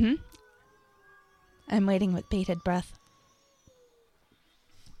excited? Mm-hmm. I'm waiting with bated breath.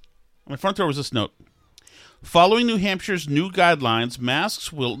 On the front door was this note. Following New Hampshire's new guidelines,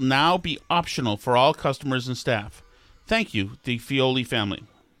 masks will now be optional for all customers and staff. Thank you, the Fioli family,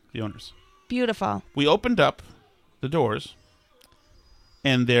 the owners. Beautiful. We opened up the doors,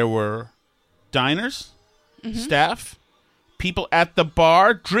 and there were diners, staff, people at the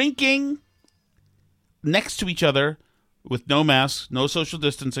bar drinking next to each other with no masks, no social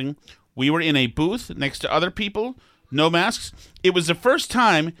distancing. We were in a booth next to other people, no masks. It was the first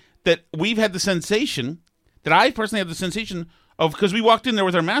time that we've had the sensation, that I personally had the sensation of, because we walked in there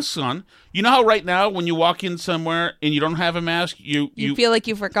with our masks on. You know how right now when you walk in somewhere and you don't have a mask, you feel like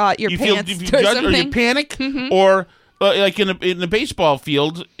you forgot your pants you or something. or you panic, or like in a baseball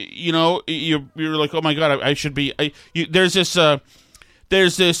field, you know, you're like, oh my god, I should be. There's this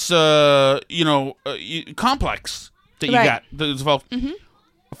complex that you got that's involved.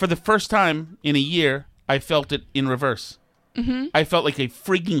 For the first time in a year, I felt it in reverse. I felt like a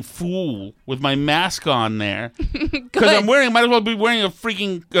freaking fool with my mask on there because might as well be wearing a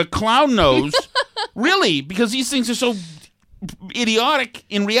freaking clown nose. Really, because these things are so idiotic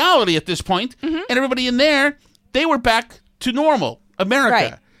in reality at this point. And everybody in there, they were back to normal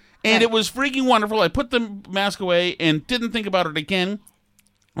America. And it was freaking wonderful. I put the mask away and didn't think about it again.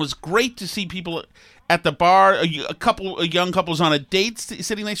 It was great to see people at the bar, a couple of young couples on a date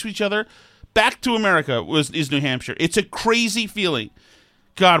sitting next to each other. Back to America is New Hampshire. It's a crazy feeling.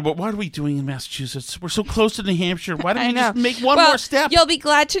 God, what are we doing in Massachusetts? We're so close to New Hampshire. Why don't we just make one more step? You'll be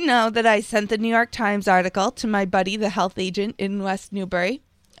glad to know that I sent the New York Times article to my buddy, the health agent in West Newbury,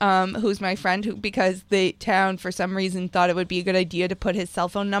 who's my friend, because the town, for some reason, thought it would be a good idea to put his cell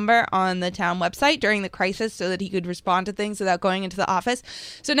phone number on the town website during the crisis so that he could respond to things without going into the office.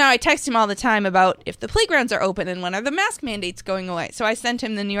 So now I text him all the time about if the playgrounds are open and when are the mask mandates going away. So I sent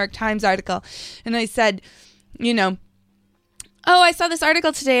him the New York Times article, and I said, I saw this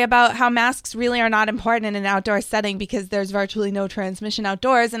article today about how masks really are not important in an outdoor setting because there's virtually no transmission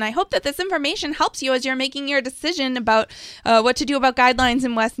outdoors. And I hope that this information helps you as you're making your decision about what to do about guidelines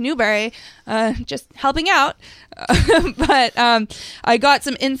in West Newbury. Just helping out. But I got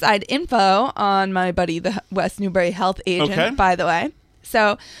some inside info on my buddy, the West Newbury health agent, by the way.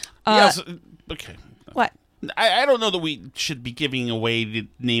 So, yes. Okay. What? I don't know that we should be giving away the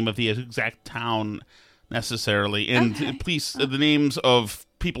name of the exact town necessarily, and please, the names of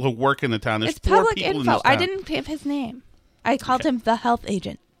people who work in the town. There's it's 4 public people info. in this town. I didn't give his name. I called him the health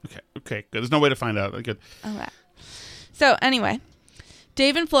agent. Okay, good. There's no way to find out. Good. Okay. So anyway,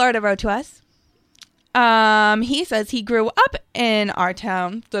 Dave in Florida wrote to us. He says he grew up in our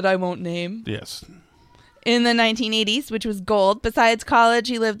town that I won't name. Yes. In the 1980s, which was gold. Besides college,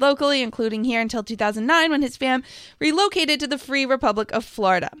 he lived locally, including here until 2009 when his fam relocated to the Free Republic of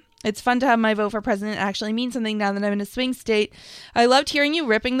Florida. It's fun to have my vote for president actually mean something now that I'm in a swing state. I loved hearing you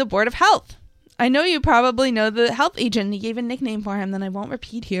ripping the Board of Health. I know you probably know the health agent. He gave a nickname for him that I won't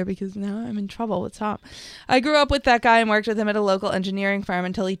repeat here because now I'm in trouble with Tom. I grew up with that guy and worked with him at a local engineering firm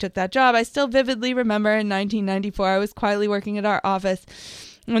until he took that job. I still vividly remember in 1994, I was quietly working at our office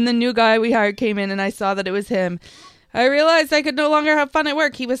when the new guy we hired came in and I saw that it was him. I realized I could no longer have fun at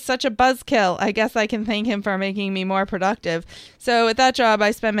work. He was such a buzzkill. I guess I can thank him for making me more productive. So with that job,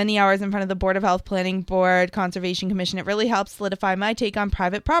 I spent many hours in front of the Board of Health, Planning Board, Conservation Commission. It really helped solidify my take on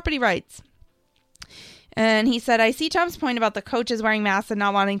private property rights. And he said, I see Tom's point about the coaches wearing masks and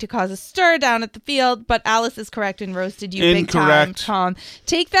not wanting to cause a stir down at the field, but Alice is correct and roasted you big time, Tom.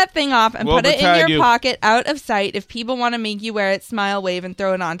 Take that thing off and put it in your pocket out of sight. If people want to make you wear it, smile, wave, and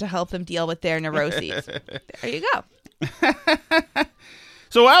throw it on to help them deal with their neuroses. There you go.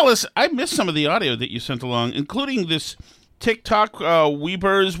 So, Alice, I missed some of the audio that you sent along, including this TikTok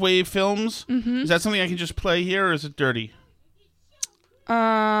Weber's Wave Films. Is that something I can just play here, or is it dirty?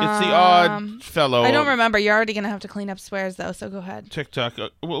 It's the Odd Fellow. I don't remember. You're already going to have to clean up swears, though, so go ahead. TikTok.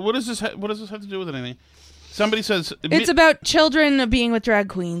 What does this have to do with anything? Somebody says... It's about children being with drag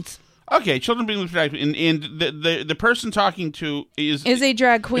queens. Okay, children being with drag queens. And the person talking to is a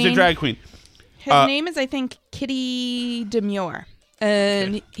drag queen. Is a drag queen. His name is, I think, Kitty Demure.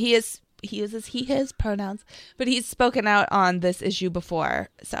 And he is he uses he, his pronouns, but he's spoken out on this issue before.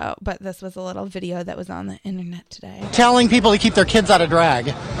 So, but this was a little video that was on the internet today. Telling people to keep their kids out of drag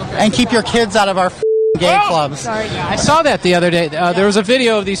and keep your kids out of our gay clubs. Sorry. I saw that the other day. There was a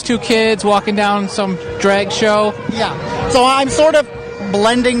video of these two kids walking down some drag show. Yeah. So I'm sort of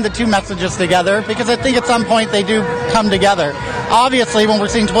blending the two messages together because I think at some point they do come together. Obviously, when we're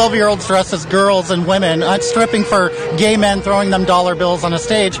seeing 12-year-olds dressed as girls and women, stripping for gay men, throwing them dollar bills on a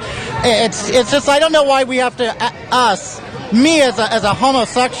stage, it's just, I don't know why we have to, me as a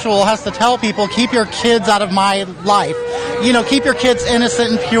homosexual has to tell people, keep your kids out of my life. You know, keep your kids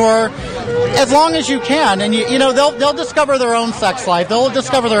innocent and pure as long as you can. And, you know, they'll discover their own sex life. They'll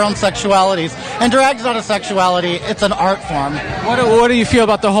discover their own sexualities. And drag's not a sexuality. It's an art form. What do you feel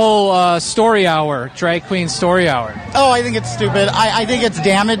about the whole story hour, drag queen story hour? Oh, I think it's stupid. I think it's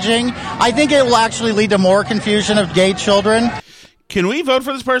damaging. I think it will actually lead to more confusion of gay children. Can we vote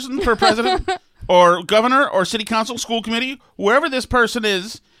for this person for president or governor or city council, school committee, whoever this person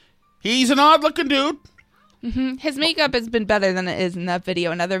is? He's an odd-looking dude. Mm-hmm. His makeup has been better than it is in that video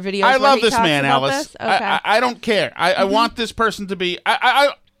and other videos. I love this man, Alice. Okay. I don't care. I want this person to be...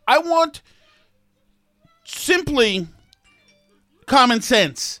 I want simply common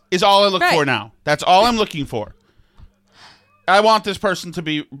sense is all I look for now. That's all I'm looking for. I want this person to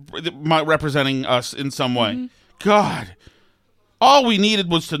be representing us in some way. Mm-hmm. God, all we needed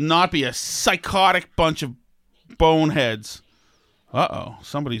was to not be a psychotic bunch of boneheads. Uh-oh,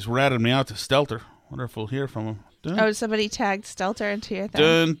 somebody's ratted me out to Stelter. Wonder if we'll hear from him. Dun. Oh, somebody tagged Stelter into your thing.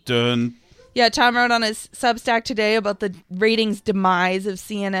 Dun, dun. Yeah, Tom wrote on his Substack today about the ratings demise of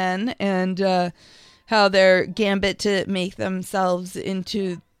CNN and how their gambit to make themselves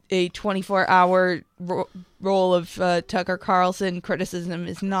into a 24-hour role of Tucker Carlson criticism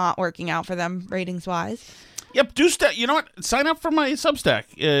is not working out for them ratings-wise. Yep, you know what? Sign up for my Substack.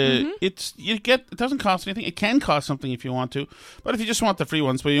 It doesn't cost anything. It can cost something if you want to, but if you just want the free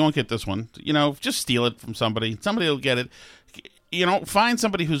ones, but you won't get this one. You know, just steal it from somebody. Somebody will get it. You know, find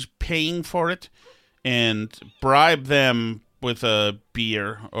somebody who's paying for it and bribe them with a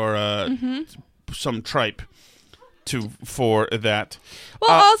beer or some tripe for that.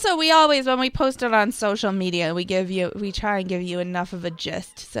 Well, also we always, when we post it on social media, we try and give you enough of a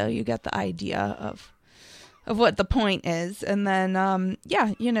gist so you get the idea of what the point is, and then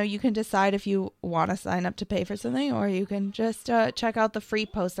you can decide if you want to sign up to pay for something, or you can just check out the free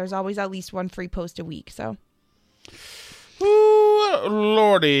post. There's always at least one free post a week. So, ooh,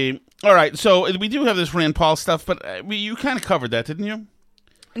 Lordy! All right, so we do have this Rand Paul stuff, but you kind of covered that, didn't you?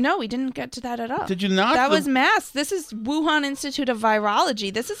 No, we didn't get to that at all. Did you not? That was mass. This is Wuhan Institute of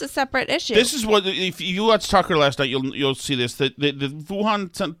Virology. This is a separate issue. This is what, if you watch Tucker last night, you'll see this. The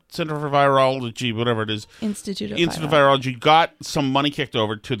Wuhan Center for Virology, whatever it is, Institute of Virology, got some money kicked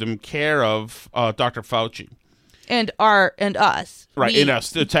over to them care of Dr. Fauci. And us. Right, in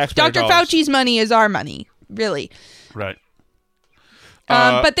us, the taxpayer Dr. dollars. Fauci's money is our money, really. Right.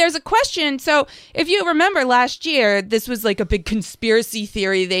 But there's a question. So if you remember last year, this was like a big conspiracy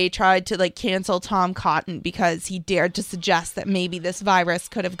theory. They tried to cancel Tom Cotton because he dared to suggest that maybe this virus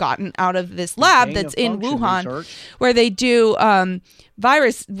could have gotten out of this lab that's in Wuhan, where they do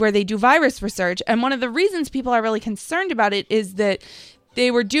virus research. And one of the reasons people are really concerned about it is that they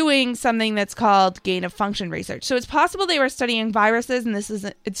were doing something that's called gain of function research. So it's possible they were studying viruses, and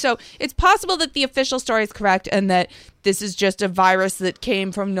it's possible that the official story is correct and that this is just a virus that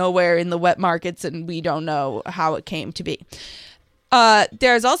came from nowhere in the wet markets and we don't know how it came to be.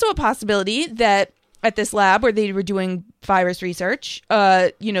 There's also a possibility that at this lab where they were doing virus research,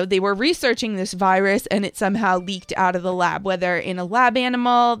 they were researching this virus and it somehow leaked out of the lab, whether in a lab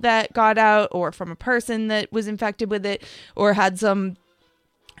animal that got out or from a person that was infected with it or had some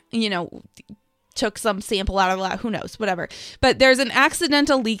took some sample out of the lab, who knows, whatever. But there's an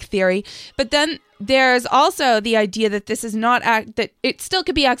accidental leak theory. But then there's also the idea that this is not, that it still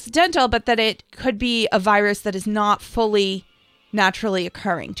could be accidental, but that it could be a virus that is not fully naturally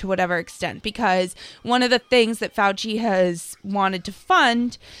occurring to whatever extent. Because one of the things that Fauci has wanted to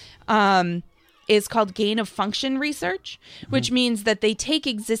fund is called gain of function research, which means that they take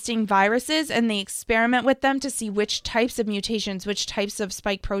existing viruses and they experiment with them to see which types of mutations, which types of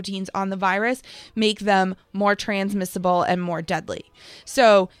spike proteins on the virus make them more transmissible and more deadly.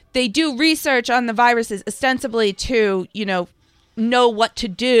 So they do research on the viruses ostensibly to, know what to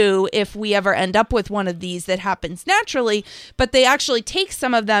do if we ever end up with one of these that happens naturally, but they actually take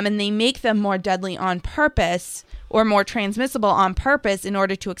some of them and they make them more deadly on purpose or more transmissible on purpose in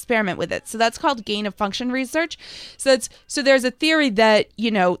order to experiment with it. So that's called gain of function research. So there's a theory that,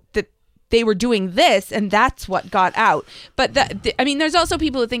 that they were doing this, and that's what got out. But there's also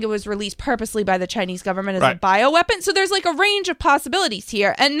people who think it was released purposely by the Chinese government as a bioweapon. So there's like a range of possibilities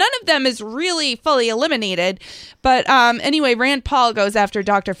here, and none of them is really fully eliminated. But anyway, Rand Paul goes after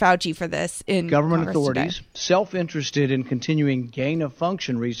Dr. Fauci for this in government Congress authorities, today. self-interested in continuing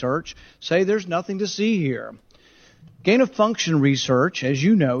gain-of-function research, say there's nothing to see here. Gain-of-function research, as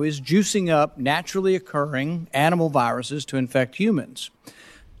you know, is juicing up naturally occurring animal viruses to infect humans.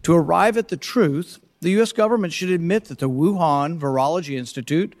 To arrive at the truth, the U.S. government should admit that the Wuhan Virology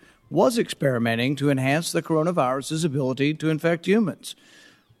Institute was experimenting to enhance the coronavirus's ability to infect humans.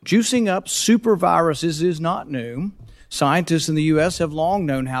 Juicing up superviruses is not new. Scientists in the U.S. have long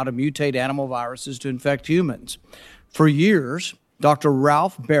known how to mutate animal viruses to infect humans. For years, Dr.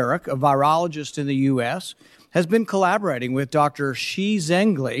 Ralph Baric, a virologist in the U.S., has been collaborating with Dr. Shi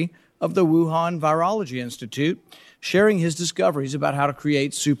Zhengli of the Wuhan Virology Institute, sharing his discoveries about how to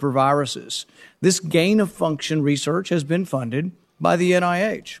create superviruses. This gain-of-function research has been funded by the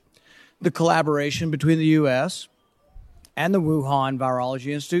NIH. The collaboration between the U.S. and the Wuhan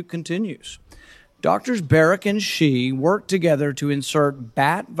Virology Institute continues. Doctors Baric and Shi worked together to insert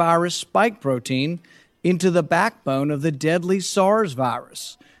bat virus spike protein into the backbone of the deadly SARS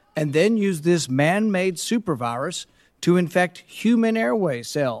virus, and then use this man-made supervirus to infect human airway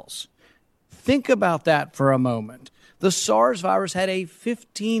cells. Think about that for a moment. The SARS virus had a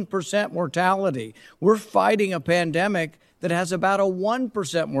 15% mortality. We're fighting a pandemic that has about a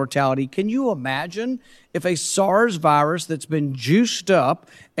 1% mortality. Can you imagine if a SARS virus that's been juiced up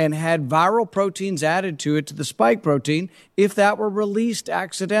and had viral proteins added to it, to the spike protein, if that were released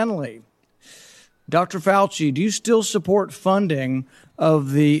accidentally? Dr. Fauci, do you still support funding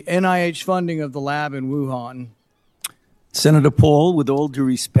of the NIH funding of the lab in Wuhan? Senator Paul, with all due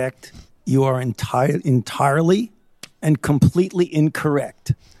respect, you are entirely and completely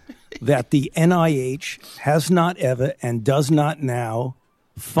incorrect that the NIH has not ever and does not now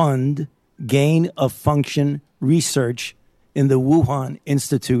fund gain-of-function research in the Wuhan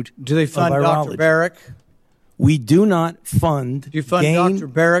Institute. Do they fund of Dr. Baric? We do not fund. Do you fund Dr.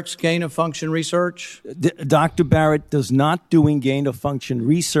 Barrick's gain-of-function research? Dr. Barrett does not doing gain-of-function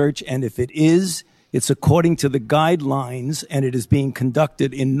research, and if it is, it's according to the guidelines, and it is being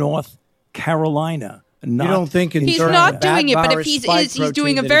conducted in North Carolina. You don't think he's not doing it, but if he's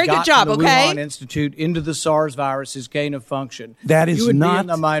doing a very good job, okay? Okay. The Wuhan Institute into the SARS virus is gain-of-function. That is you would not be in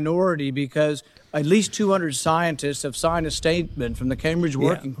the minority because at least 200 scientists have signed a statement from the Cambridge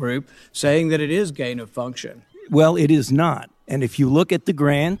Working Group saying that it is gain-of-function. Well, it is not. And if you look at the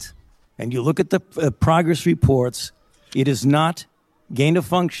grant and you look at the progress reports, it is not gain of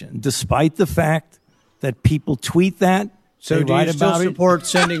function, despite the fact that people tweet that. So do you still support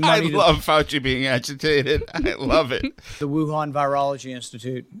sending money I love Fauci being agitated. I love it. The Wuhan Virology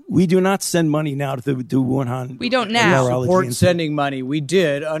Institute. We do not send money now to the Wuhan. We don't now. Support sending money. We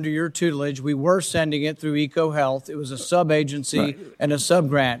did under your tutelage. We were sending it through EcoHealth. It was a sub-agency and a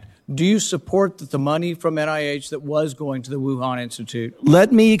sub-grant. Do you support the money from NIH that was going to the Wuhan Institute?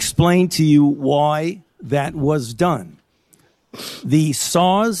 Let me explain to you why that was done. The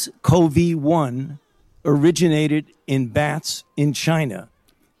SARS-CoV-1 originated in bats in China.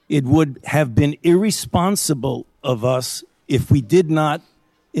 It would have been irresponsible of us if we did not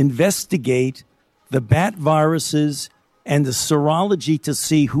investigate the bat viruses and the serology to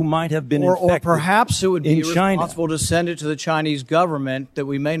see who might have been infected. Or perhaps it would be China. irresponsible to send it to the Chinese government that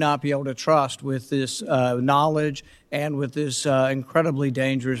we may not be able to trust with this knowledge and with this incredibly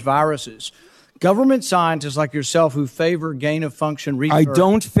dangerous viruses. Government scientists like yourself who favor gain-of-function research. I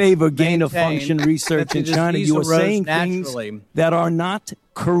don't favor gain-of-function research in China. You are saying naturally. things that are not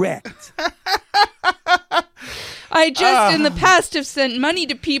correct. I just in the past have sent money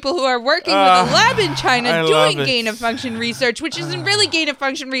to people who are working with a lab in China doing gain-of-function research, which isn't really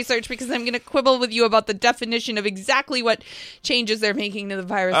gain-of-function research because I'm going to quibble with you about the definition of exactly what changes they're making to the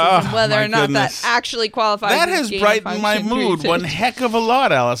viruses and whether or not that actually qualifies That as has brightened my gain-of-function mood research. one heck of a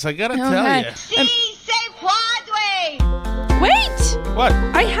lot, Alice. I got to tell you. Wait! What?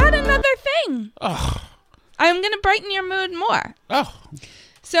 I had another thing. Oh. I'm going to brighten your mood more. Oh.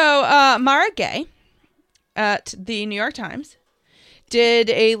 So, Mara Gay at the New York Times did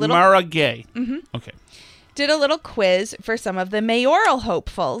a little... Mara Gay. Mm-hmm. Okay. Did a little quiz for some of the mayoral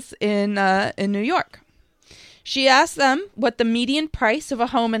hopefuls in New York. She asked them what the median price of a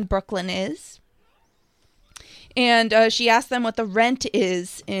home in Brooklyn is. And she asked them what the rent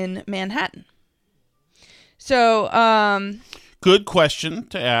is in Manhattan. So, good question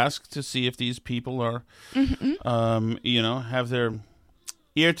to ask to see if these people are, have their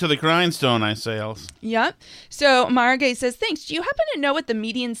Ear to the grindstone, I say, Alice. Yep. So Margay says, thanks. Do you happen to know what the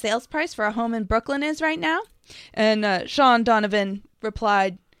median sales price for a home in Brooklyn is right now? And Sean Donovan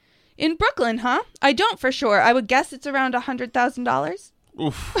replied, in Brooklyn, huh? I don't for sure. I would guess it's around $100,000.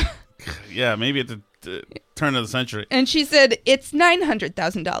 Oof. Yeah, maybe at the turn of the century. And she said, it's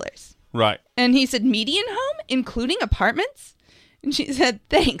 $900,000. Right. And he said, median home, including apartments? And she said,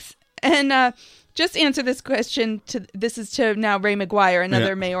 thanks. And just answer this question. This is to now Ray McGuire,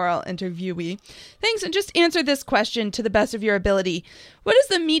 another mayoral interviewee. Thanks. And just answer this question to the best of your ability. What is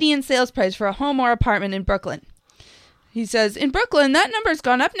the median sales price for a home or apartment in Brooklyn? He says, in Brooklyn, that number's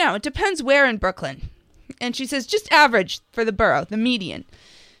gone up now. It depends where in Brooklyn. And she says, just average for the borough, the median.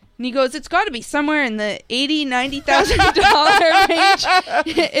 And he goes, it's got to be somewhere in the $80,000, $90,000 range,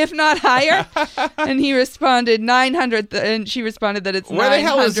 if not higher. And he responded, $900,000. And she responded that it's $900,000. Where the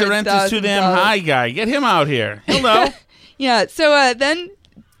hell is the rent is too damn high guy? Get him out here. He'll know. Yeah. So then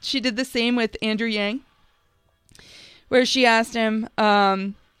she did the same with Andrew Yang, where she asked him,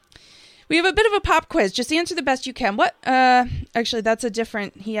 we have a bit of a pop quiz. Just answer the best you can. What? Actually, that's a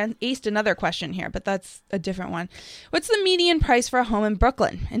different... He aced another question here, but that's a different one. What's the median price for a home in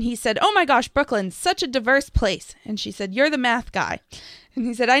Brooklyn? And he said, oh my gosh, Brooklyn's such a diverse place. And she said, you're the math guy. And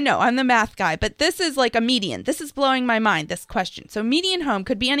he said, I know, I'm the math guy, but this is like a median. This is blowing my mind, this question. So median home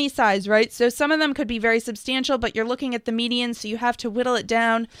could be any size, right? So some of them could be very substantial, but you're looking at the median, so you have to whittle it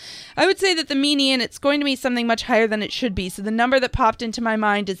down. I would say that the median, it's going to be something much higher than it should be. So the number that popped into my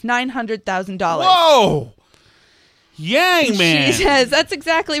mind is $900,000. Whoa! Yang, man! She says, that's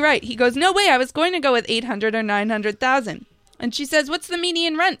exactly right. He goes, no way, I was going to go with 800 or 900,000. And she says, what's the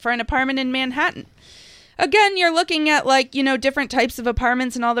median rent for an apartment in Manhattan? Again, you're looking at different types of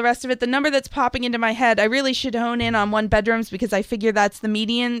apartments and all the rest of it. The number that's popping into my head, I really should hone in on one bedrooms because I figure that's the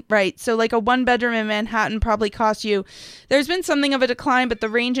median, right? So like a one bedroom in Manhattan probably costs you, there's been something of a decline, but the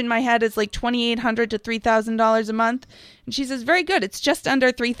range in my head is like $2,800 to $3,000 a month. And she says, very good. It's just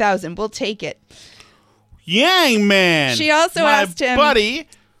under $3,000. We'll take it. Yang, man. She also asked him. My buddy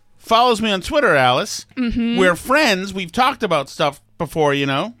follows me on Twitter, Alice. Mm-hmm. We're friends. We've talked about stuff before,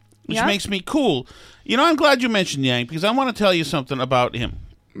 which makes me cool. I'm glad you mentioned Yang because I want to tell you something about him.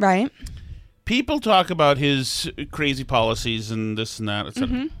 Right. People talk about his crazy policies and this and that, etc.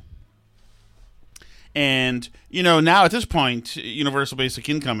 Mm-hmm. And, now at this point, universal basic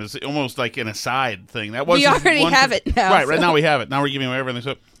income is almost like an aside thing. That we already have it now. Right now we have it. Now we're giving away everything,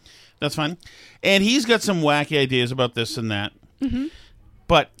 so that's fine. And he's got some wacky ideas about this and that. Mm-hmm.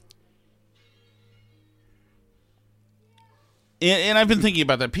 But... And I've been thinking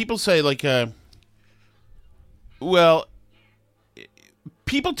about that. People say,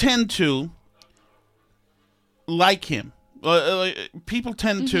 people tend to like him. People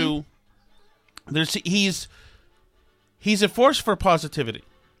tend to... He's a force for positivity.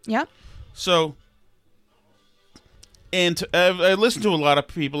 Yeah. So... And I listen to a lot of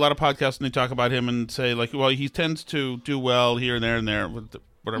people, a lot of podcasts, and they talk about him and say, he tends to do well here and there and there,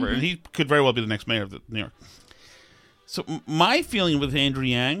 whatever. Mm-hmm. And he could very well be the next mayor of New York. So my feeling with Andrew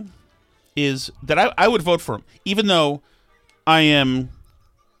Yang is that I would vote for him, even though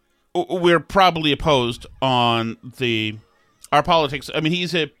we're probably opposed on our politics. I mean,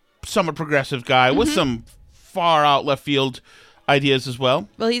 he's a somewhat progressive guy with some far out left field ideas as well.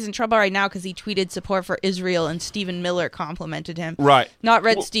 Well, he's in trouble right now because he tweeted support for Israel and Stephen Miller complimented him. Right. Not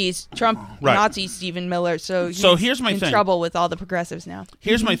Red Steve's, Trump, right. Nazi Stephen Miller. So here's my in thing. trouble with all the progressives now.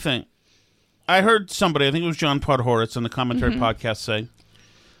 Here's my thing. I heard somebody, I think it was John Podhoretz on the Commentary podcast, say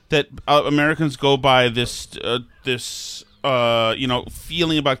that Americans go by this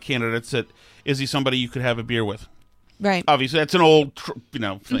feeling about candidates that is he somebody you could have a beer with? Right. Obviously, that's an old thing.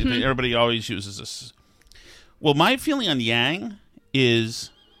 Everybody always uses this. Well, my feeling on Yang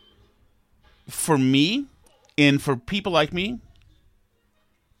is, for me and for people like me,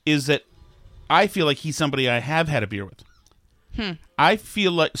 is that I feel like he's somebody I have had a beer with. I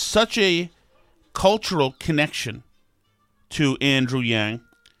feel like such a cultural connection to Andrew Yang.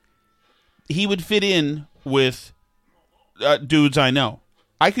 He would fit in with dudes I know.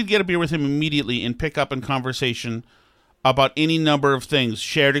 I could get a beer with him immediately and pick up in conversation about any number of things,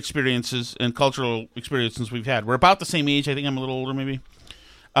 shared experiences and cultural experiences we've had. We're about the same age. I think I'm a little older, maybe.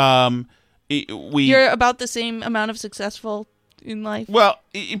 You're about the same amount of successful in life? Well,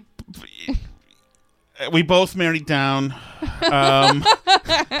 we both married down.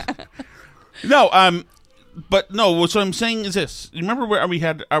 But no, what I'm saying is this. You remember where we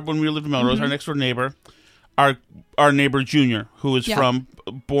had, when we lived in Melrose, our next door neighbor, our neighbor Junior, who was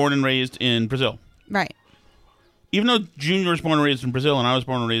born and raised in Brazil. Right. Even though Junior was born and raised in Brazil and I was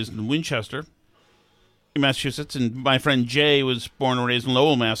born and raised in Winchester, Massachusetts, and my friend Jay was born and raised in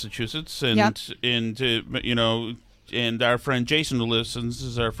Lowell, Massachusetts, and and our friend Jason, who listens,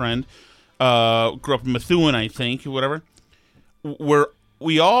 is our friend, grew up in Methuen, I think, or whatever.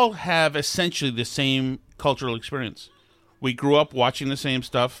 We all have essentially the same cultural experience. We grew up watching the same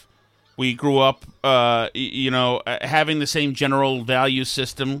stuff. We grew up, having the same general value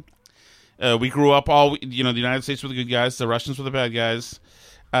system. We grew up the United States were the good guys, the Russians were the bad guys.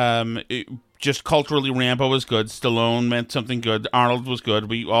 Just culturally, Rambo was good. Stallone meant something good. Arnold was good.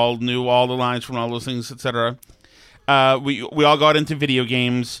 We all knew all the lines from all those things, etc. We all got into video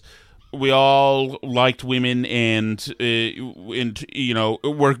games. We all liked women, and we're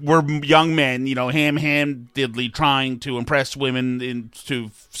young men, ham-handedly trying to impress women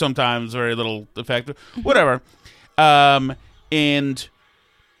to sometimes very little effect, whatever. And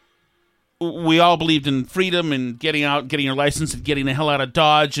we all believed in freedom and getting out, getting your license, and getting the hell out of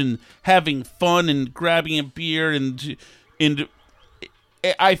Dodge, and having fun and grabbing a beer. And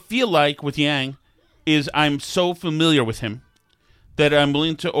I feel like with Yang is I'm so familiar with him that I'm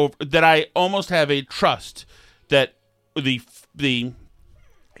willing to that I almost have a trust that the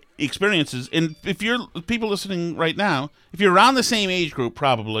experiences. And if you're people listening right now, if you're around the same age group,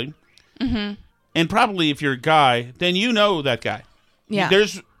 probably, and probably if you're a guy, then you know that guy. Yeah.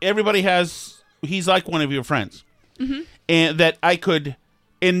 He's like one of your friends. And that I could,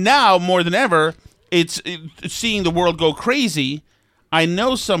 and now more than ever, it's seeing the world go crazy. I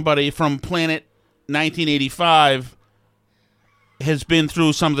know somebody from Planet 1985 has been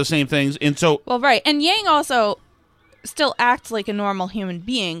through some of the same things. And so, well, right. And Yang also still acts like a normal human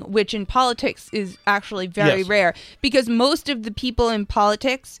being, which in politics is actually very rare, because most of the people in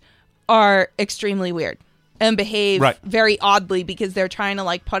politics are extremely weird and behave very oddly because they're trying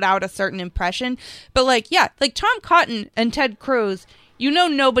to put out a certain impression. But like Tom Cotton and Ted Cruz,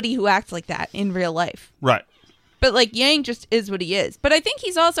 nobody who acts like that in real life. Right. But Yang just is what he is. But I think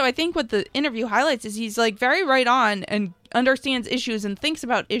he's also, what the interview highlights is he's very right on and understands issues and thinks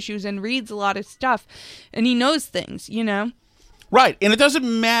about issues and reads a lot of stuff, and he knows things, Right. And it doesn't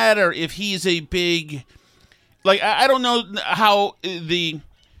matter if he's a big, I don't know how in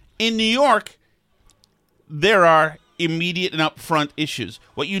New York, there are immediate and upfront issues.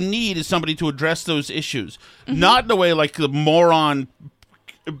 What you need is somebody to address those issues. Not in the way like the moron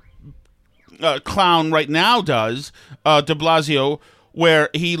clown right now does, de Blasio, where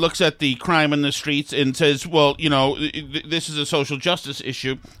he looks at the crime in the streets and says, well, this is a social justice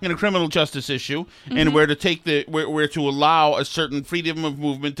issue and a criminal justice issue, and we're to allow a certain freedom of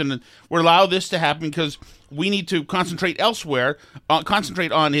movement, and we're allow this to happen because we need to concentrate elsewhere,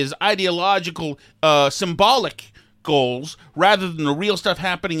 concentrate on his ideological, symbolic goals rather than the real stuff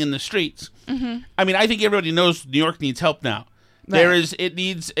happening in the streets. I mean, I think everybody knows New York needs help now. Right. It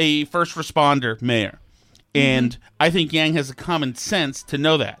needs a first responder mayor. And I think Yang has the common sense to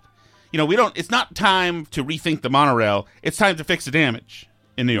know that. It's not time to rethink the monorail. It's time to fix the damage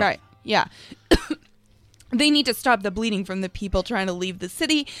in New York. Right. Yeah. They need to stop the bleeding from the people trying to leave the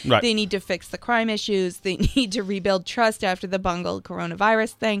city. Right. They need to fix the crime issues. They need to rebuild trust after the bungled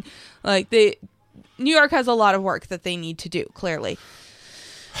coronavirus thing. New York has a lot of work that they need to do, clearly.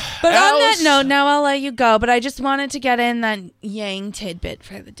 But on that note, now I'll let you go. But I just wanted to get in that Yang tidbit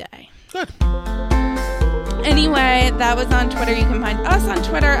for the day. Good. Anyway, that was on Twitter. You can find us on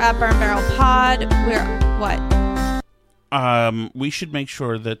Twitter at Burn Barrel Pod. We should make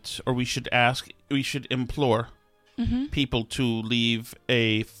sure that, or we should implore people to leave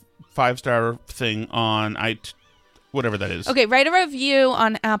a 5-star thing on whatever that is. Okay, write a review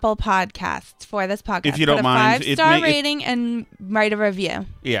on Apple Podcasts for this podcast. If you don't mind. 5-star rating and write a review.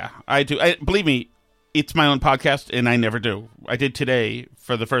 Yeah, I do. Believe me, it's my own podcast, and I never do. I did today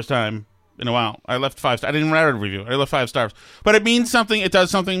for the first time in a while. I left 5 stars. I didn't write a review. I left 5 stars. But it means something. It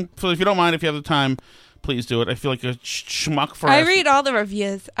does something. So if you don't mind, if you have the time, please do it. I feel like a schmuck for I read all the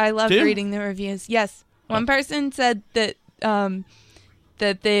reviews. I love reading the reviews. Yes. One person said that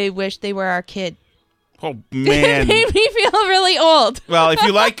that they wish they were our kid. Oh, man. It made me feel really old. Well, if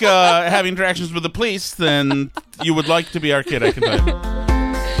you like having interactions with the police, then you would like to be our kid, I can tell you.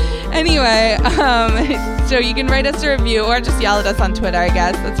 Anyway, so you can write us a review or just yell at us on Twitter, I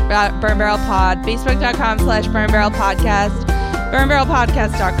guess. That's Burn Barrel Pod. Facebook.com/Burn Barrel Podcast.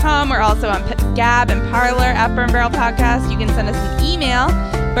 BurnBarrelPodcast.com. We're also on Gab and Parler at Burn Barrel Podcast. You can send us an email,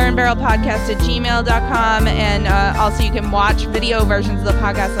 burnbarrelpodcast@gmail.com. And also you can watch video versions of the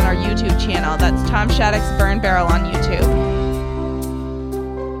podcast on our YouTube channel. That's Tom Shattuck's Burn Barrel on YouTube.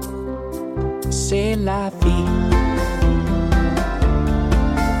 C'est la vie.